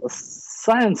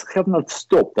science have not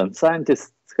stopped, and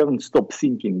scientists haven't stopped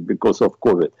thinking because of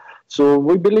COVID. So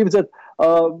we believe that,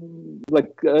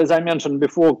 as I mentioned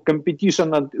before,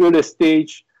 competition at early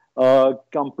stage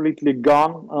completely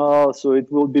gone. So it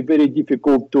will be very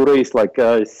difficult to raise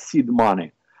seed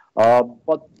money.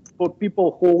 But for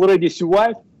people who already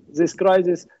survived this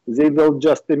crisis, they will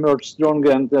just emerge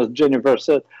stronger. And as Jennifer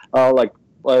said,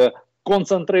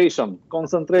 concentration,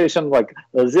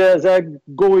 they're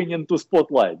going into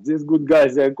spotlight. These good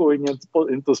guys, they're going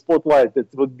into spotlight. It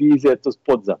would be easier to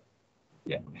spot them.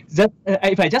 Yeah.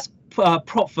 If I just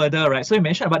probe further, right? So you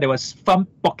mentioned about there was some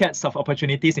pockets of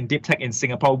opportunities in deep tech in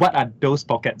Singapore. What are those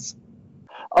pockets?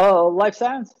 Life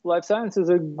science. Life science is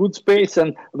a good space,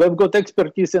 and we've got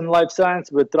expertise in life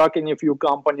science. We're tracking a few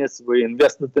companies. We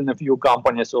invested in a few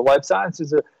companies. So life science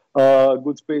is a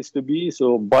good space to be.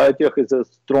 So biotech is a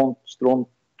strong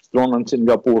in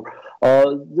Singapore.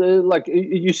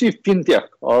 You see fintech.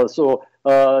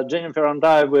 Jennifer and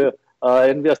I were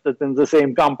invested in the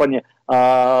same company.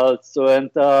 There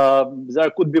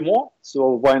could be more.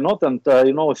 So why not? And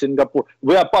Singapore,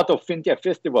 we are part of FinTech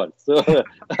Festival. So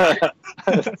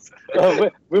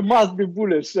we must be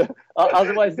bullish.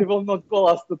 Otherwise, they will not call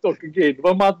us to talk again.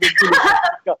 We must be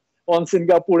bullish on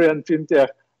Singaporean FinTech.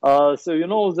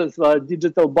 This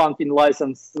digital banking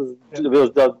license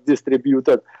was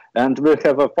distributed, and we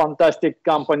have a fantastic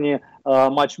company,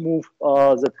 MuchMove,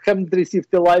 that haven't received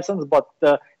the license, but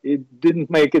it didn't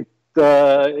make it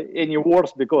any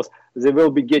worse because they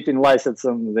will be getting license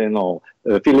in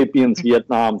Philippines,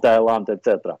 Vietnam, Thailand,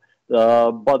 etc.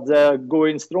 But they're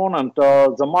going strong, and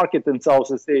the market in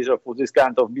Southeast Asia for this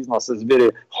kind of business is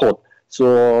very hot.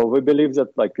 So we believe that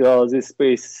like this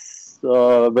space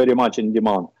very much in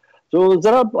demand. So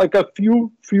there are like a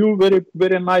few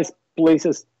very nice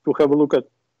places to have a look at.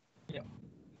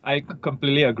 I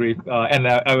completely agree, and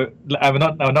I will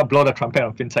not blow the trumpet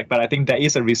on fintech, but I think there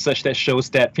is a research that shows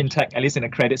that fintech, at least in the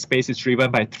credit space, is driven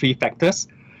by three factors: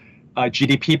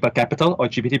 GDP per capita or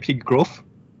GDP growth,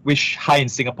 which high in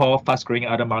Singapore, fast growing in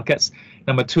other markets.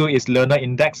 Number two is learner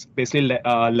index, basically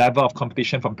level of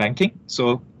competition from banking,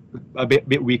 so a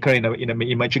bit weaker in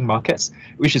the emerging markets,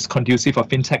 which is conducive for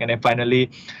fintech. And then finally,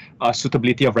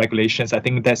 suitability of regulations. I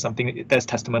think that's something that's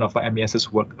testament of what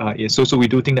MES's work is. So we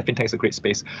do think that fintech is a great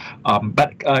space.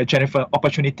 But Jennifer,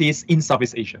 opportunities in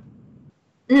Southeast Asia.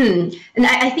 And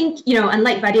I think,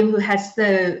 unlike Vadim, who has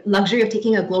the luxury of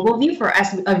taking a global view, for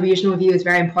us, a regional view is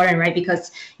very important, right?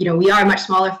 Because, we are a much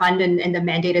smaller fund and the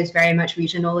mandate is very much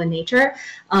regional in nature.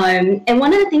 And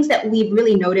one of the things that we've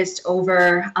really noticed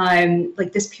over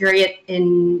like this period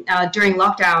during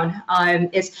lockdown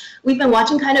is we've been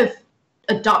watching kind of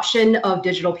adoption of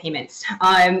digital payments,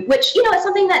 which, is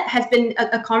something that has been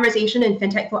a conversation in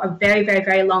fintech for a very, very,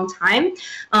 very long time.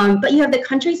 But you have the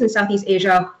countries in Southeast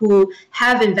Asia who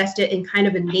have invested in kind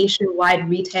of a nationwide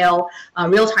retail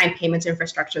real-time payments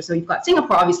infrastructure. So you've got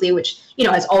Singapore, obviously, which,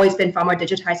 has always been far more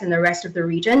digitized than the rest of the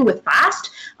region with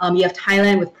Fast. You have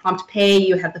Thailand with Prompt Pay.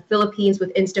 You have the Philippines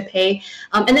with InstaPay.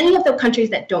 And then you have the countries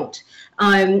that don't.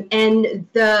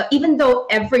 Even though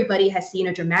everybody has seen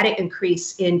a dramatic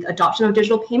increase in adoption of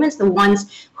digital payments, the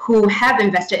ones who have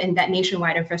invested in that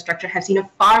nationwide infrastructure have seen a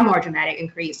far more dramatic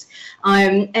increase.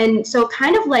 And so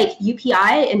kind of like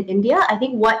UPI in India, I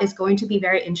think what is going to be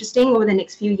very interesting over the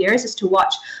next few years is to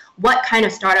watch what kind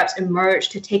of startups emerge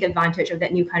to take advantage of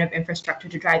that new kind of infrastructure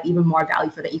to drive even more value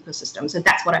for the ecosystem. So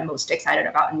that's what I'm most excited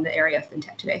about in the area of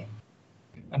fintech today.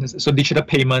 So digital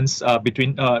payments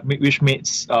which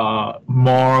makes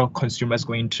more consumers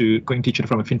going digital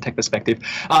from a fintech perspective.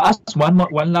 I'll ask one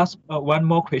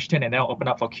more question, and then I'll open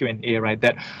up for Q&A. Right?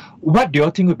 That what do you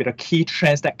think would be the key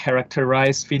trends that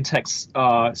characterize fintech's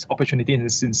opportunity in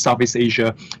Southeast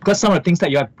Asia? Because some of the things that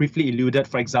you have briefly alluded,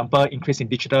 for example, increase in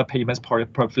digital payments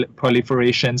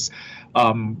proliferations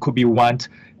could be one.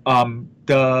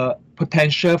 The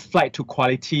potential flight to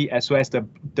quality, as well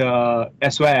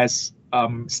as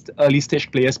early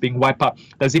stage players being wiped out.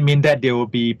 Does it mean that there will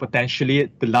be potentially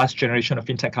the last generation of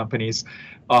fintech companies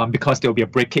because there will be a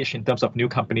breakage in terms of new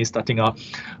companies starting up,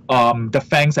 the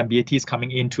FANGs and BATs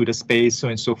coming into the space, so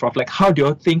on and so forth? Like, how do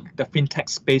you think the fintech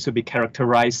space will be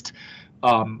characterized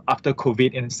after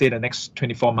COVID in, say, the next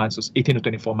 24 months, or 18 to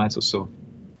 24 months or so?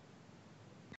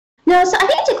 No, so I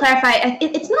think to clarify,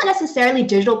 it's not necessarily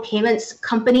digital payments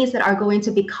companies that are going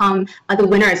to become the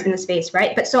winners in the space,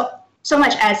 right? But so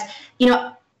much as,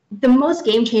 the most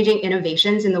game-changing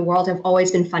innovations in the world have always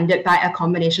been funded by a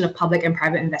combination of public and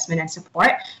private investment and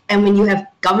support. And when you have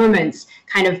governments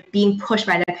kind of being pushed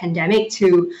by the pandemic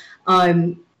to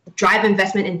drive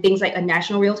investment in things like a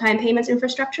national real-time payments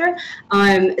infrastructure,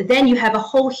 then you have a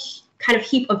whole kind of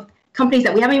heap of companies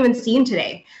that we haven't even seen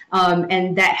today,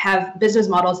 and that have business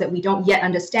models that we don't yet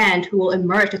understand, who will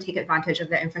emerge to take advantage of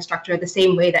the infrastructure the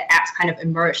same way that apps kind of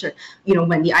emerged,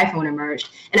 when the iPhone emerged.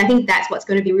 And I think that's what's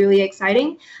going to be really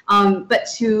exciting. But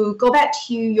to go back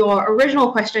to your original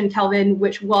question, Kelvin,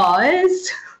 which was...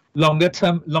 Longer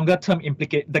term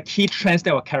the key trends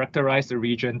that will characterize the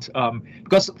region,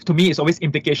 because to me it's always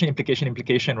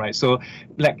implication, right? So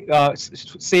like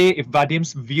say if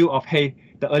Vadim's view of, hey,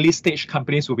 the early stage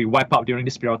companies will be wiped out during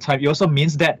this period of time, it also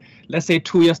means that, let's say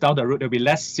 2 years down the road, there'll be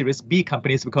less Series B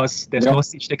companies because there's no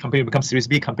stage stage company to become Series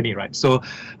B company, right? So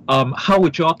how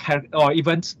would you all or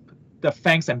even the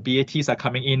FANGs and BATs are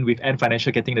coming in with Ant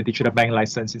Financial getting the digital bank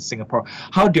license in Singapore.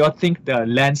 How do you think the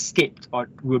landscape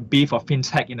will be for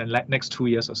fintech in the next 2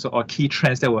 years or so, or key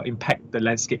trends that will impact the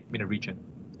landscape in the region?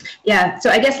 Yeah,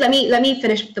 so I guess let me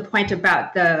finish the point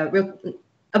about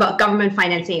about government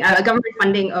financing, government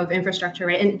funding of infrastructure,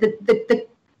 right? And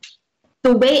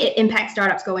the way it impacts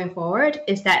startups going forward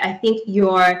is that I think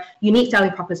your unique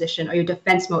selling proposition or your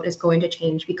defense mode is going to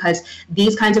change, because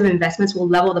these kinds of investments will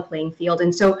level the playing field.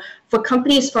 And so for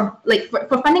companies, for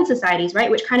funding societies,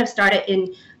 right, which kind of started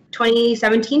in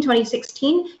 2017,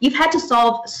 2016, you've had to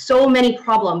solve so many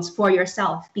problems for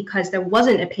yourself because there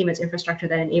wasn't a payments infrastructure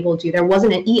that enabled you. There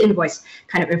wasn't an e-invoice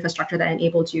kind of infrastructure that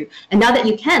enabled you. And now that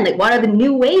you can, like, what are the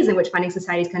new ways in which funding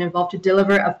societies can evolve to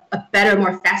deliver a better,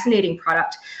 more fascinating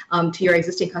product to your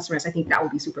existing customers? I think that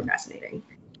would be super fascinating.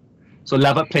 So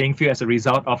level playing field as a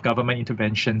result of government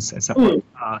interventions and support.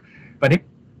 Vadim?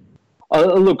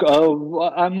 Look,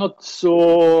 I'm not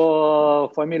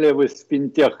so familiar with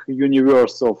fintech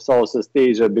universe of Southeast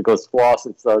Asia, because for us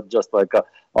it's just like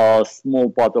a small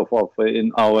part of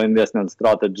in our investment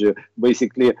strategy,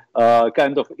 basically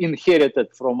kind of inherited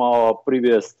from our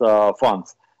previous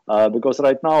funds. Because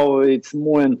right now it's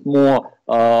more and more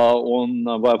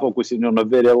we're focusing on a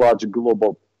very large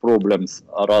global problems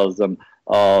rather than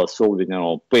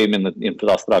solving, payment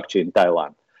infrastructure in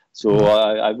Thailand. So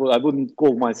I wouldn't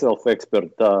call myself expert.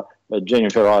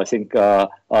 Jennifer, I think,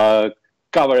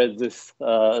 covered this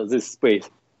space.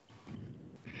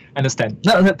 Understand.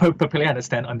 No, perfectly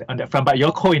understand on that front. But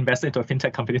you're co-invested into a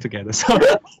fintech company together, so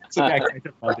very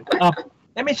excited about it.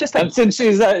 Let me just. And since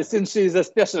she's a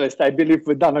specialist, I believe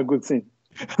we've done a good thing.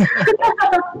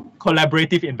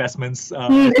 Collaborative investments.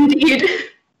 Indeed.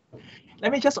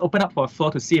 Let me just open up for a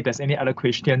floor to see if there's any other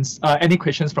questions. Any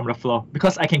questions from the floor?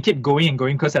 Because I can keep going and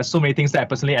going because there's so many things that I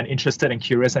personally am interested and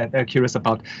curious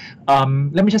about.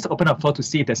 Let me just open up floor to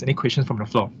see if there's any questions from the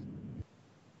floor.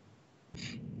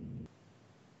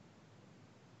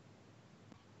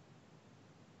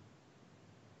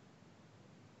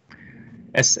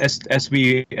 As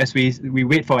we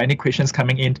wait for any questions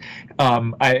coming in,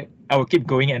 I will keep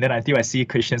going, and then until I see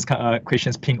questions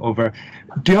ping over.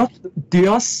 Do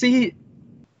you see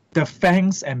the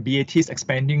FANGs and BATs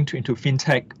expanding into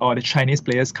fintech, or the Chinese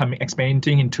players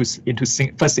expanding into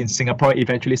first in Singapore,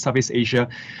 eventually Southeast Asia,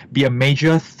 be a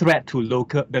major threat to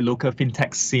the local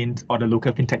fintech scene or the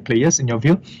local fintech players in your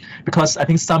view? Because I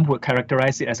think some would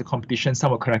characterize it as a competition,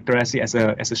 some would characterize it as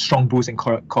a strong boost in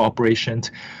cooperation.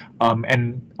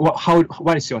 And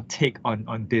what is your take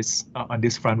on this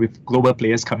front with global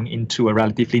players coming into a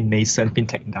relatively nascent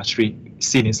fintech industry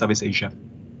scene in Southeast Asia?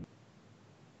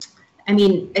 I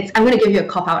mean, I'm going to give you a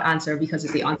cop-out answer because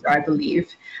it's the answer I believe,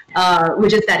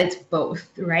 which is that it's both,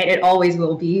 right? It always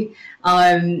will be.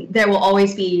 There will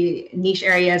always be niche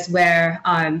areas where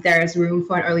there is room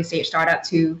for an early stage startup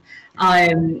to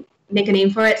make a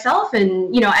name for itself.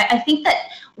 And, I think that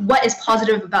what is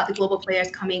positive about the global players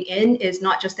coming in is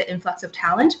not just the influx of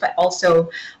talent, but also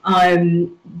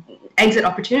exit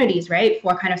opportunities, right?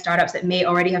 For kind of startups that may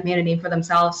already have made a name for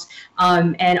themselves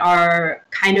and are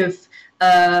kind of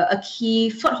a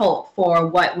key foothold for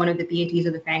what one of the BATs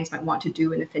or the FANGs might want to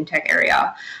do in the fintech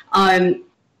area.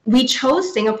 We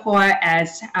chose Singapore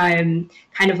as kind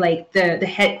of like the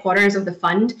headquarters of the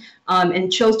fund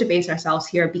and chose to base ourselves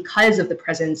here because of the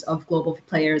presence of global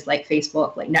players like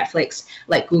Facebook, like Netflix,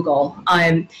 like Google.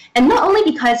 And not only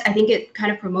because I think it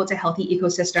kind of promotes a healthy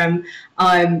ecosystem,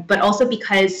 but also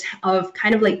because of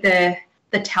kind of like the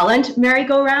talent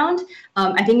merry-go-round.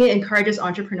 I think it encourages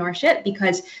entrepreneurship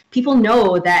because people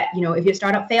know that, if your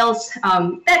startup fails,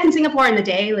 back in Singapore in the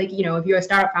day, like, if you're a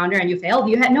startup founder and you failed,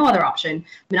 you had no other option.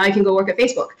 Now you can go work at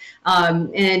Facebook.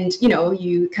 And,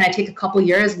 you kind of take a couple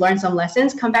years, learn some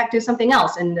lessons, come back, do something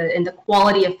else. And the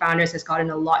quality of founders has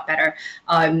gotten a lot better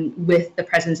with the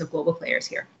presence of global players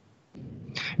here.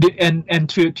 And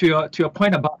to your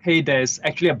point about, hey, there's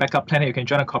actually a backup plan that you can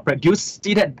join a corporate. Do you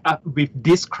see that with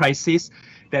this crisis,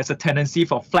 there's a tendency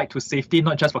for flight to safety,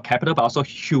 not just for capital, but also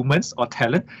humans or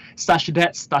talent, such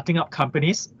that starting up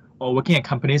companies or working at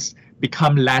companies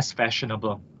become less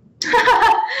fashionable?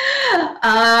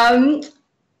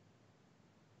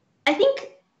 I think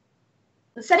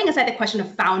setting aside the question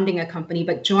of founding a company,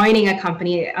 but joining a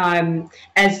company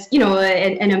as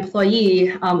an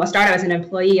employee, or startup as an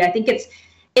employee, I think it's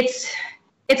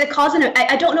a cause and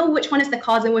I don't know which one is the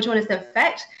cause and which one is the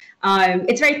effect.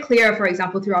 It's very clear, for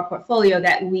example, through our portfolio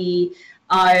that we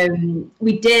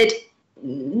did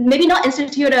maybe not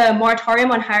institute a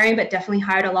moratorium on hiring, but definitely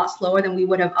hired a lot slower than we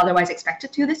would have otherwise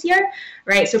expected to this year,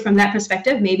 right? So from that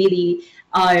perspective, maybe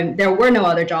there were no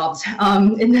other jobs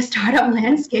in the startup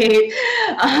landscape.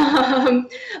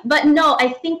 But no,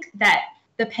 I think that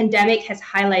the pandemic has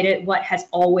highlighted what has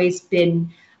always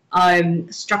been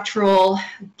structural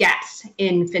gaps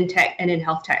in fintech and in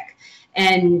health tech.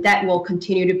 And that will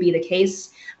continue to be the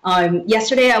case.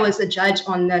 Yesterday, I was a judge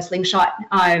on the Slingshot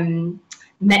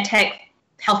MedTech,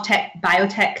 Health Tech,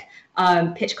 Biotech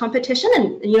pitch competition.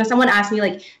 And someone asked me,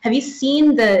 like, have you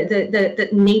seen the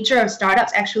nature of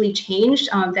startups actually change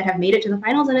that have made it to the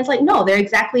finals? And it's like, no, they're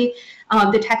tackling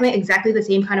exactly the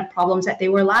same kind of problems that they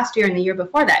were last year and the year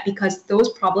before that, because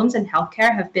those problems in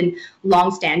healthcare have been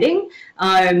long-standing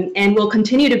and will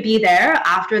continue to be there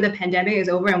after the pandemic is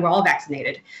over and we're all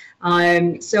vaccinated.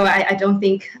 So I don't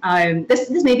think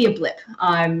this may be a blip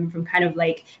from kind of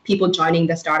like people joining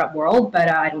the startup world, but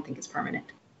I don't think it's permanent.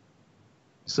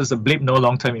 So it's a blip, no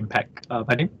long-term impact.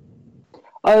 Vadim?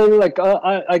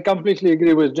 I completely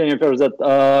agree with Jennifer that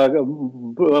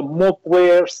more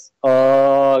players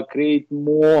create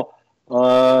more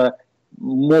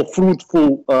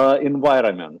fruitful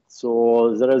environment.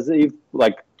 So there is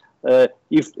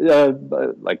if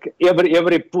like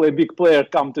every big player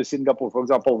come to Singapore, for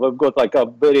example, we've got like a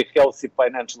very healthy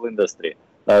financial industry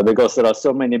because there are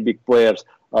so many big players.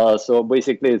 So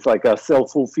basically, it's like a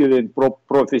self-fulfilling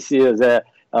prophecy that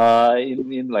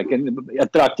in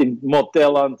attracting more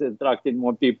talent, attracting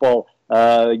more people,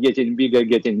 getting bigger,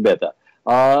 getting better.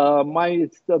 My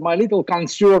little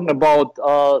concern about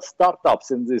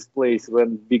startups in this place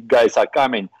when big guys are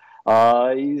coming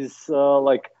is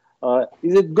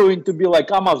it going to be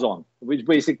like Amazon, which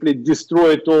basically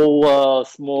destroyed all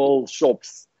small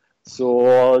shops?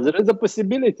 So there is a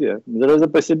possibility. There is a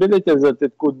possibility that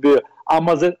it could be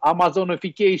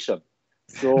Amazonification.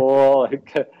 So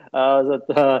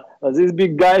these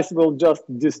big guys will just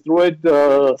destroy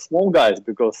the small guys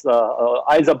because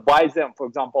either buy them, for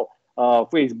example,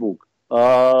 Facebook.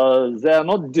 They are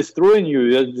not destroying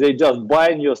you; they just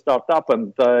buying your startup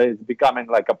and it's becoming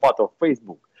like a part of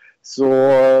Facebook.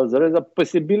 So there is a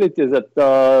possibility that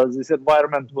this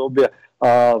environment will be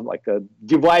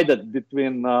divided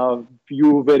between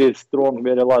few very strong,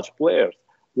 very large players.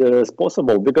 There is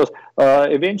possible because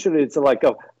eventually it's like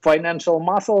a financial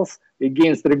muscles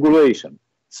against regulation.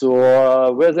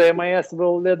 So whether MAS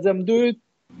will let them do it,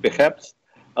 perhaps,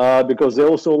 because they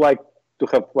also like to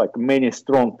have like many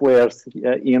strong players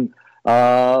in,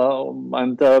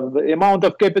 and the amount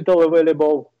of capital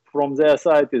available from their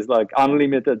side is like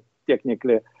unlimited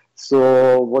technically.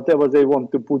 So whatever they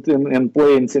want to put in and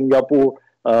play in Singapore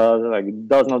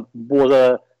does not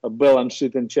bother a balance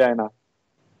sheet in China.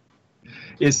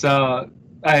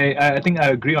 I think I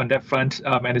agree on that front,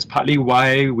 and it's partly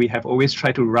why we have always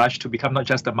tried to rush to become not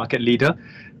just a market leader,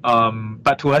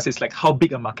 but to us it's like how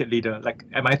big a market leader. Like,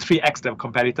 am I 3x the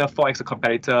competitor, 4x the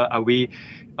competitor? Are we?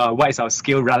 What is our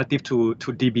scale relative to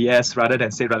DBS rather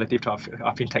than say relative to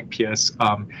our fintech peers?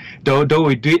 Though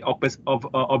we do it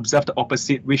observe the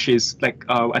opposite, which is like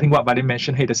I think what Vadim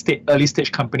mentioned. Hey, the early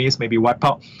stage companies may be wiped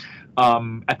out.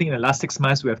 I think in the last 6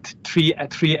 months, we have three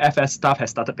FS staff has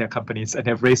started their companies and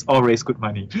have all raised good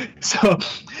money. So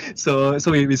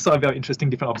we saw very interesting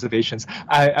different observations.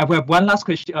 I have one last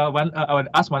question. I will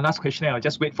ask one last question, and I'll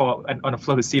just wait for on the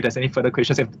floor to see if there's any further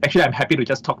questions. Actually, I'm happy to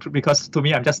just talk through because to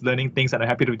me, I'm just learning things, and I'm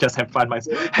happy to just have fun with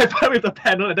the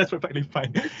panel, and that's perfectly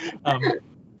fine.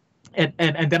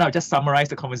 And then I'll just summarize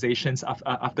the conversations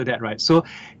after that, right? So.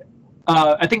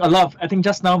 I think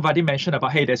just now Vadim mentioned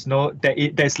about, hey, there's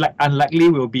like unlikely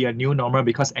will be a new normal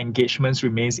because engagements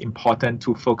remains important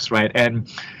to folks, right? And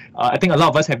I think a lot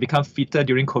of us have become fitter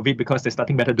during COVID because there's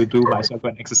nothing better to do, might as well go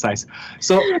and exercise.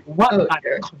 So what are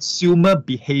the consumer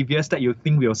behaviors that you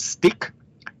think will stick,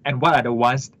 and what are the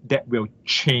ones that will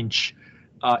change,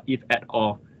 if at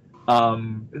all?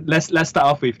 Let's start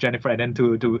off with Jennifer and then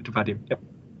to Vadim. Yep.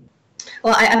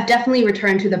 Well, I've definitely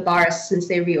returned to the bars since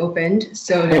they reopened,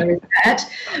 so there is that.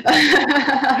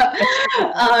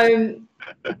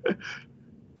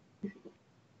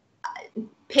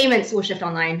 Payments will shift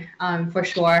online for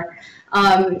sure.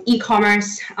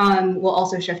 E-commerce will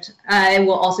also shift. It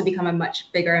will also become a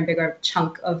much bigger and bigger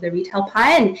chunk of the retail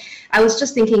pie. And I was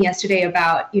just thinking yesterday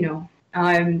about,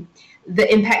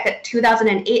 the impact that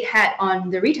 2008 had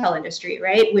on the retail industry,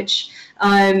 right? Which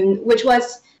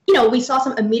was, we saw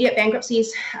some immediate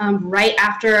bankruptcies right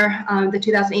after the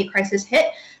 2008 crisis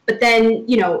hit. But then,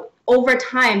 over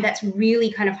time, that's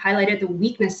really kind of highlighted the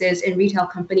weaknesses in retail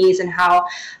companies and how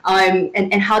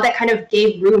and how that kind of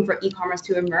gave room for e-commerce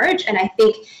to emerge. And I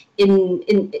think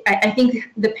I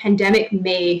think the pandemic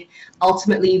may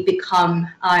ultimately become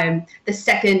the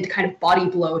second kind of body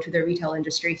blow to the retail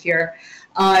industry here.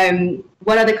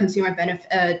 What are the consumer benefits?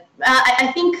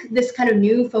 I think this kind of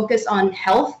new focus on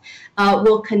health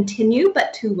will continue,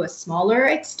 but to a smaller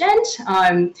extent.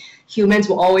 Humans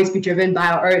will always be driven by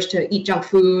our urge to eat junk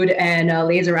food and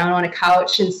laze around on a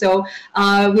couch. And so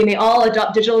we may all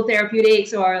adopt digital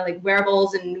therapeutics or like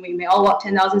wearables, and we may all walk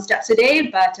 10,000 steps a day,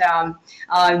 but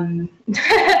I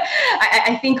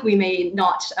think we may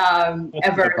not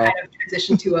ever kind of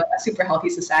transition to a super healthy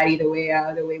society the way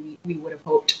we would have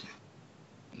hoped.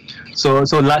 So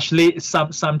largely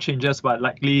some changes, but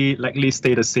likely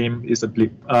stay the same is a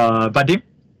blip. Vadim?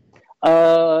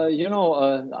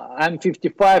 I'm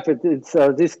 55. It's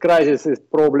this crisis is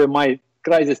probably my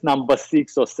crisis number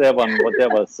 6 or 7,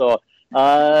 whatever. So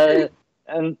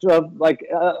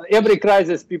every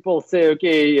crisis, people say,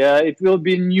 okay, it will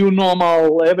be new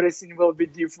normal. Everything will be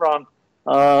different.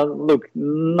 Look,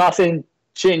 nothing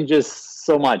changes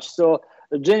so much. So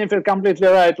Jennifer, completely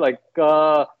right.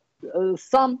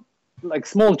 Some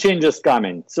small changes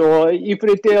coming. So if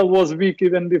retail was weak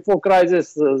even before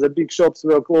crisis, the big shops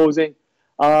were closing.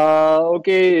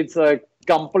 Okay, it's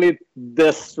complete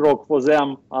death stroke for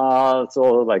them. So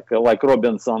like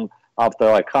Robinson, after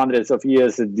like hundreds of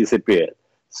years, it disappeared.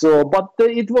 So, but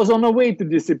it was on a way to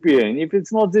disappearing. If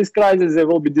it's not this crisis, it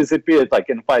will be disappeared like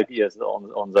in 5 years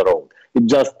on the road. It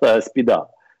just speed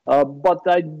up. But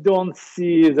I don't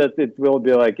see that it will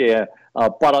be like a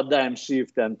paradigm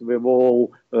shift, and we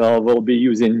will be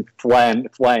using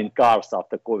flying cars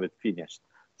after COVID finished.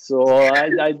 So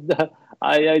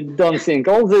I don't think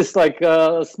all this like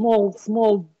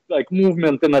small like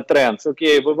movement in a trend.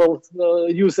 Okay, we will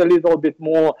use a little bit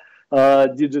more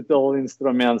digital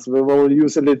instruments. We will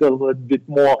use a little bit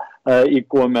more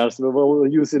e-commerce. We will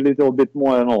use a little bit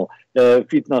more,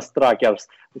 fitness trackers.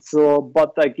 So,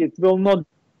 but like it will not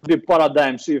be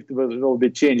paradigm shift. Which will be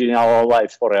changing our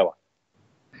lives forever.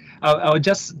 I'll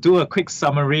just do a quick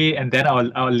summary, and then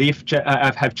I'll leave.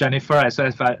 I'll have Jennifer as well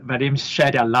as Vadim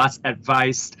share their last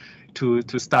advice to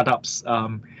startups.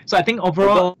 So I think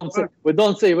overall, we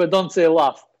don't say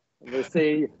last. We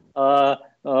say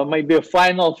maybe a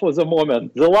final for the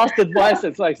moment. The last advice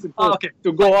is like supposed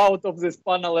to go out of this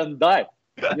panel and die.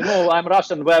 I'm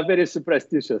Russian. We are very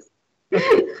superstitious.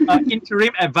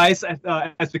 Interim advice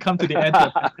as we come to the end.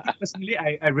 Personally,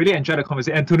 I really enjoyed the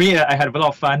conversation, and to me, I had a lot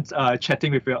of fun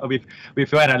chatting with you,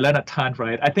 and I learned a ton.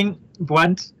 Right? I think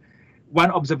one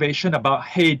observation about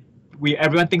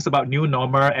everyone thinks about new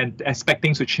normal and expect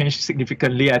things to change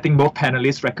significantly. I think both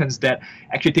panelists reckons that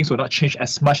actually things will not change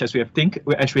as much as we think.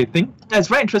 It's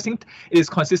very interesting. It is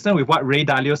consistent with what Ray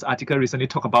Dalio's article recently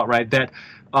talked about, right? That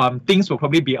things will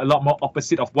probably be a lot more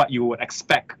opposite of what you would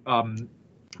expect.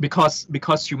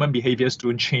 Because human behaviors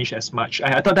don't change as much.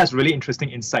 I thought that's really interesting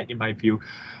insight in my view.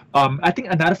 I think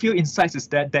another few insights is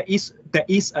that there is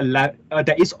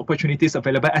opportunities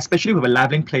available, especially with a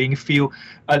leveling playing field,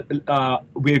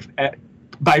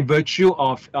 by virtue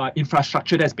of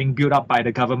infrastructure that's being built up by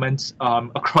the governments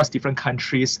across different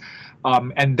countries,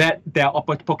 and that there are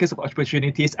pockets of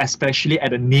opportunities, especially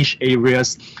at the niche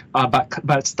areas.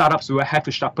 But startups will have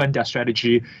to sharpen their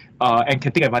strategy and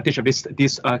can take advantage of this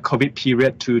COVID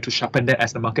period to sharpen that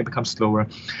as the market becomes slower.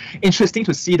 Interesting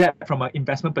to see that from an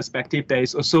investment perspective, there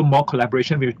is also more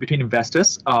collaboration between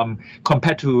investors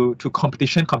compared to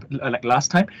competition like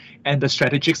last time, and the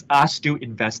strategics are still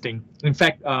investing. In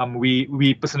fact,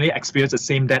 we personally experienced the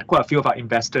same, that quite a few of our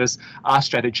investors are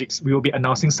strategics. We will be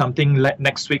announcing something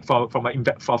next week for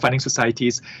funding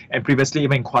societies, and previously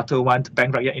even in Q1,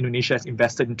 Bank Rakyat Indonesia has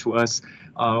invested into us,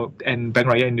 and Bank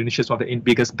Rakyat Indonesia is one of the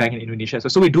biggest bank in Indonesia.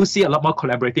 So we do see a lot more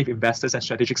collaborative investors and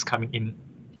strategics coming in.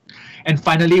 And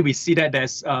finally, we see that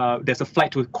there's a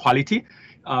flight to quality,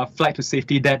 flight to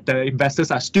safety, that the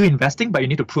investors are still investing, but you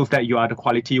need to prove that you are the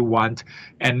quality you want,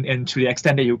 and to the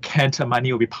extent that you can't,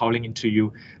 money will be piling into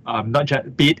you, not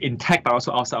just be it in tech, but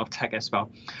also outside of tech as well.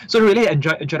 So really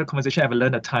enjoy the conversation. I've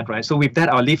learned a ton, right? So with that,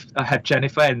 I'll have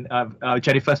Jennifer and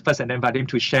Jennifer first, and then Vadim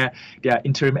to share their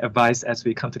interim advice as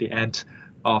we come to the end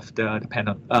of the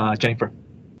panel. Jennifer.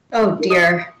 Oh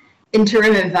dear,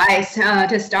 interim advice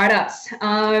to startups.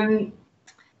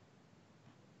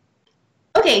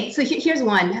 Okay, so here's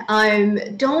one.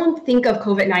 Don't think of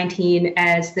COVID-19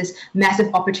 as this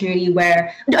massive opportunity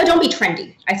where, don't be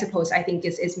trendy, I suppose, I think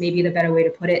is maybe the better way to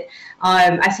put it.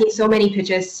 I've seen so many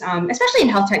pitches, especially in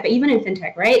health tech, but even in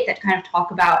fintech, right, that kind of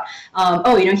talk about,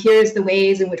 here's the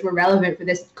ways in which we're relevant for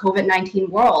this COVID-19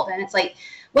 world. And it's like,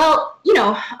 well,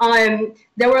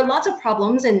 there were lots of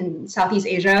problems in Southeast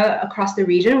Asia across the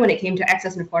region when it came to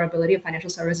access and affordability of financial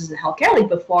services and healthcare, like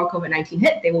before COVID-19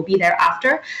 hit. They will be there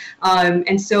after.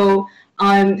 And so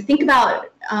think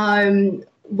about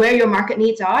where your market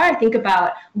needs are. Think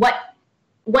about what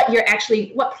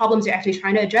problems you're actually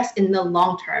trying to address in the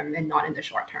long term and not in the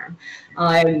short term.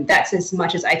 That's as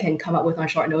much as I can come up with on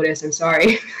short notice. I'm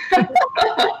sorry.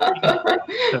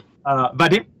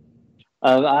 Vadim?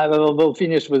 I will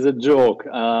finish with a joke.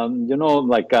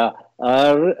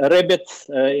 Rabbits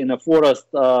in a forest,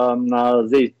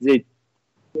 they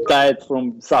died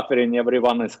from suffering.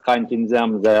 Everyone is hunting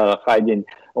them. They are hiding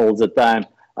all the time.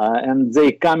 And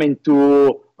they come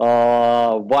into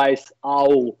wise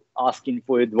owl asking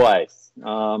for advice.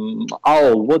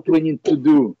 Owl, what we need to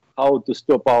do? How to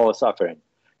stop our suffering?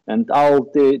 And owl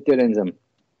telling them,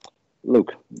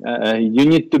 look, you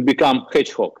need to become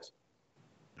hedgehogs.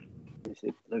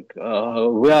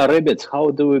 We are rabbits.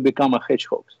 How do we become a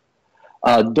hedgehog?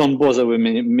 Don't bother with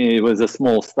me with the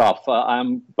small stuff.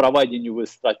 I'm providing you with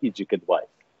strategic advice.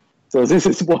 So this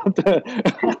is what.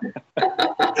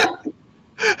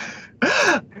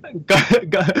 Got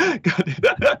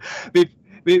it.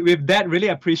 With that, really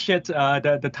appreciate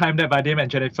the time that Vadim and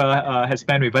Jennifer has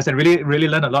spent with us, and really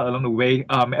learn a lot along the way.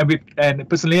 And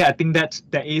personally, I think that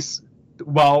there is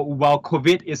while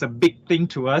COVID is a big thing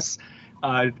to us,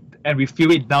 and we feel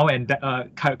it now, and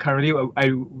currently,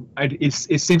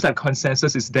 it seems like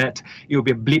consensus is that it will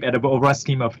be a blip at the overall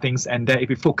scheme of things, and that if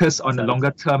we focus on the longer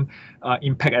term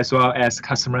impact as well as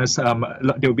customers, there are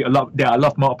a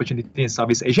lot more opportunities in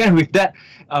Southeast Asia. And with that,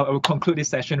 I will conclude this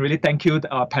session. Really, thank you,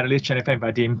 panelists Jennifer and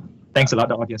Vadim. Thanks a lot,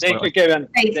 the audience. Thank you, Kelvin.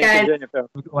 Thanks, guys. Thank you,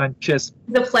 Jennifer. Cheers.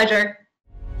 It's a pleasure.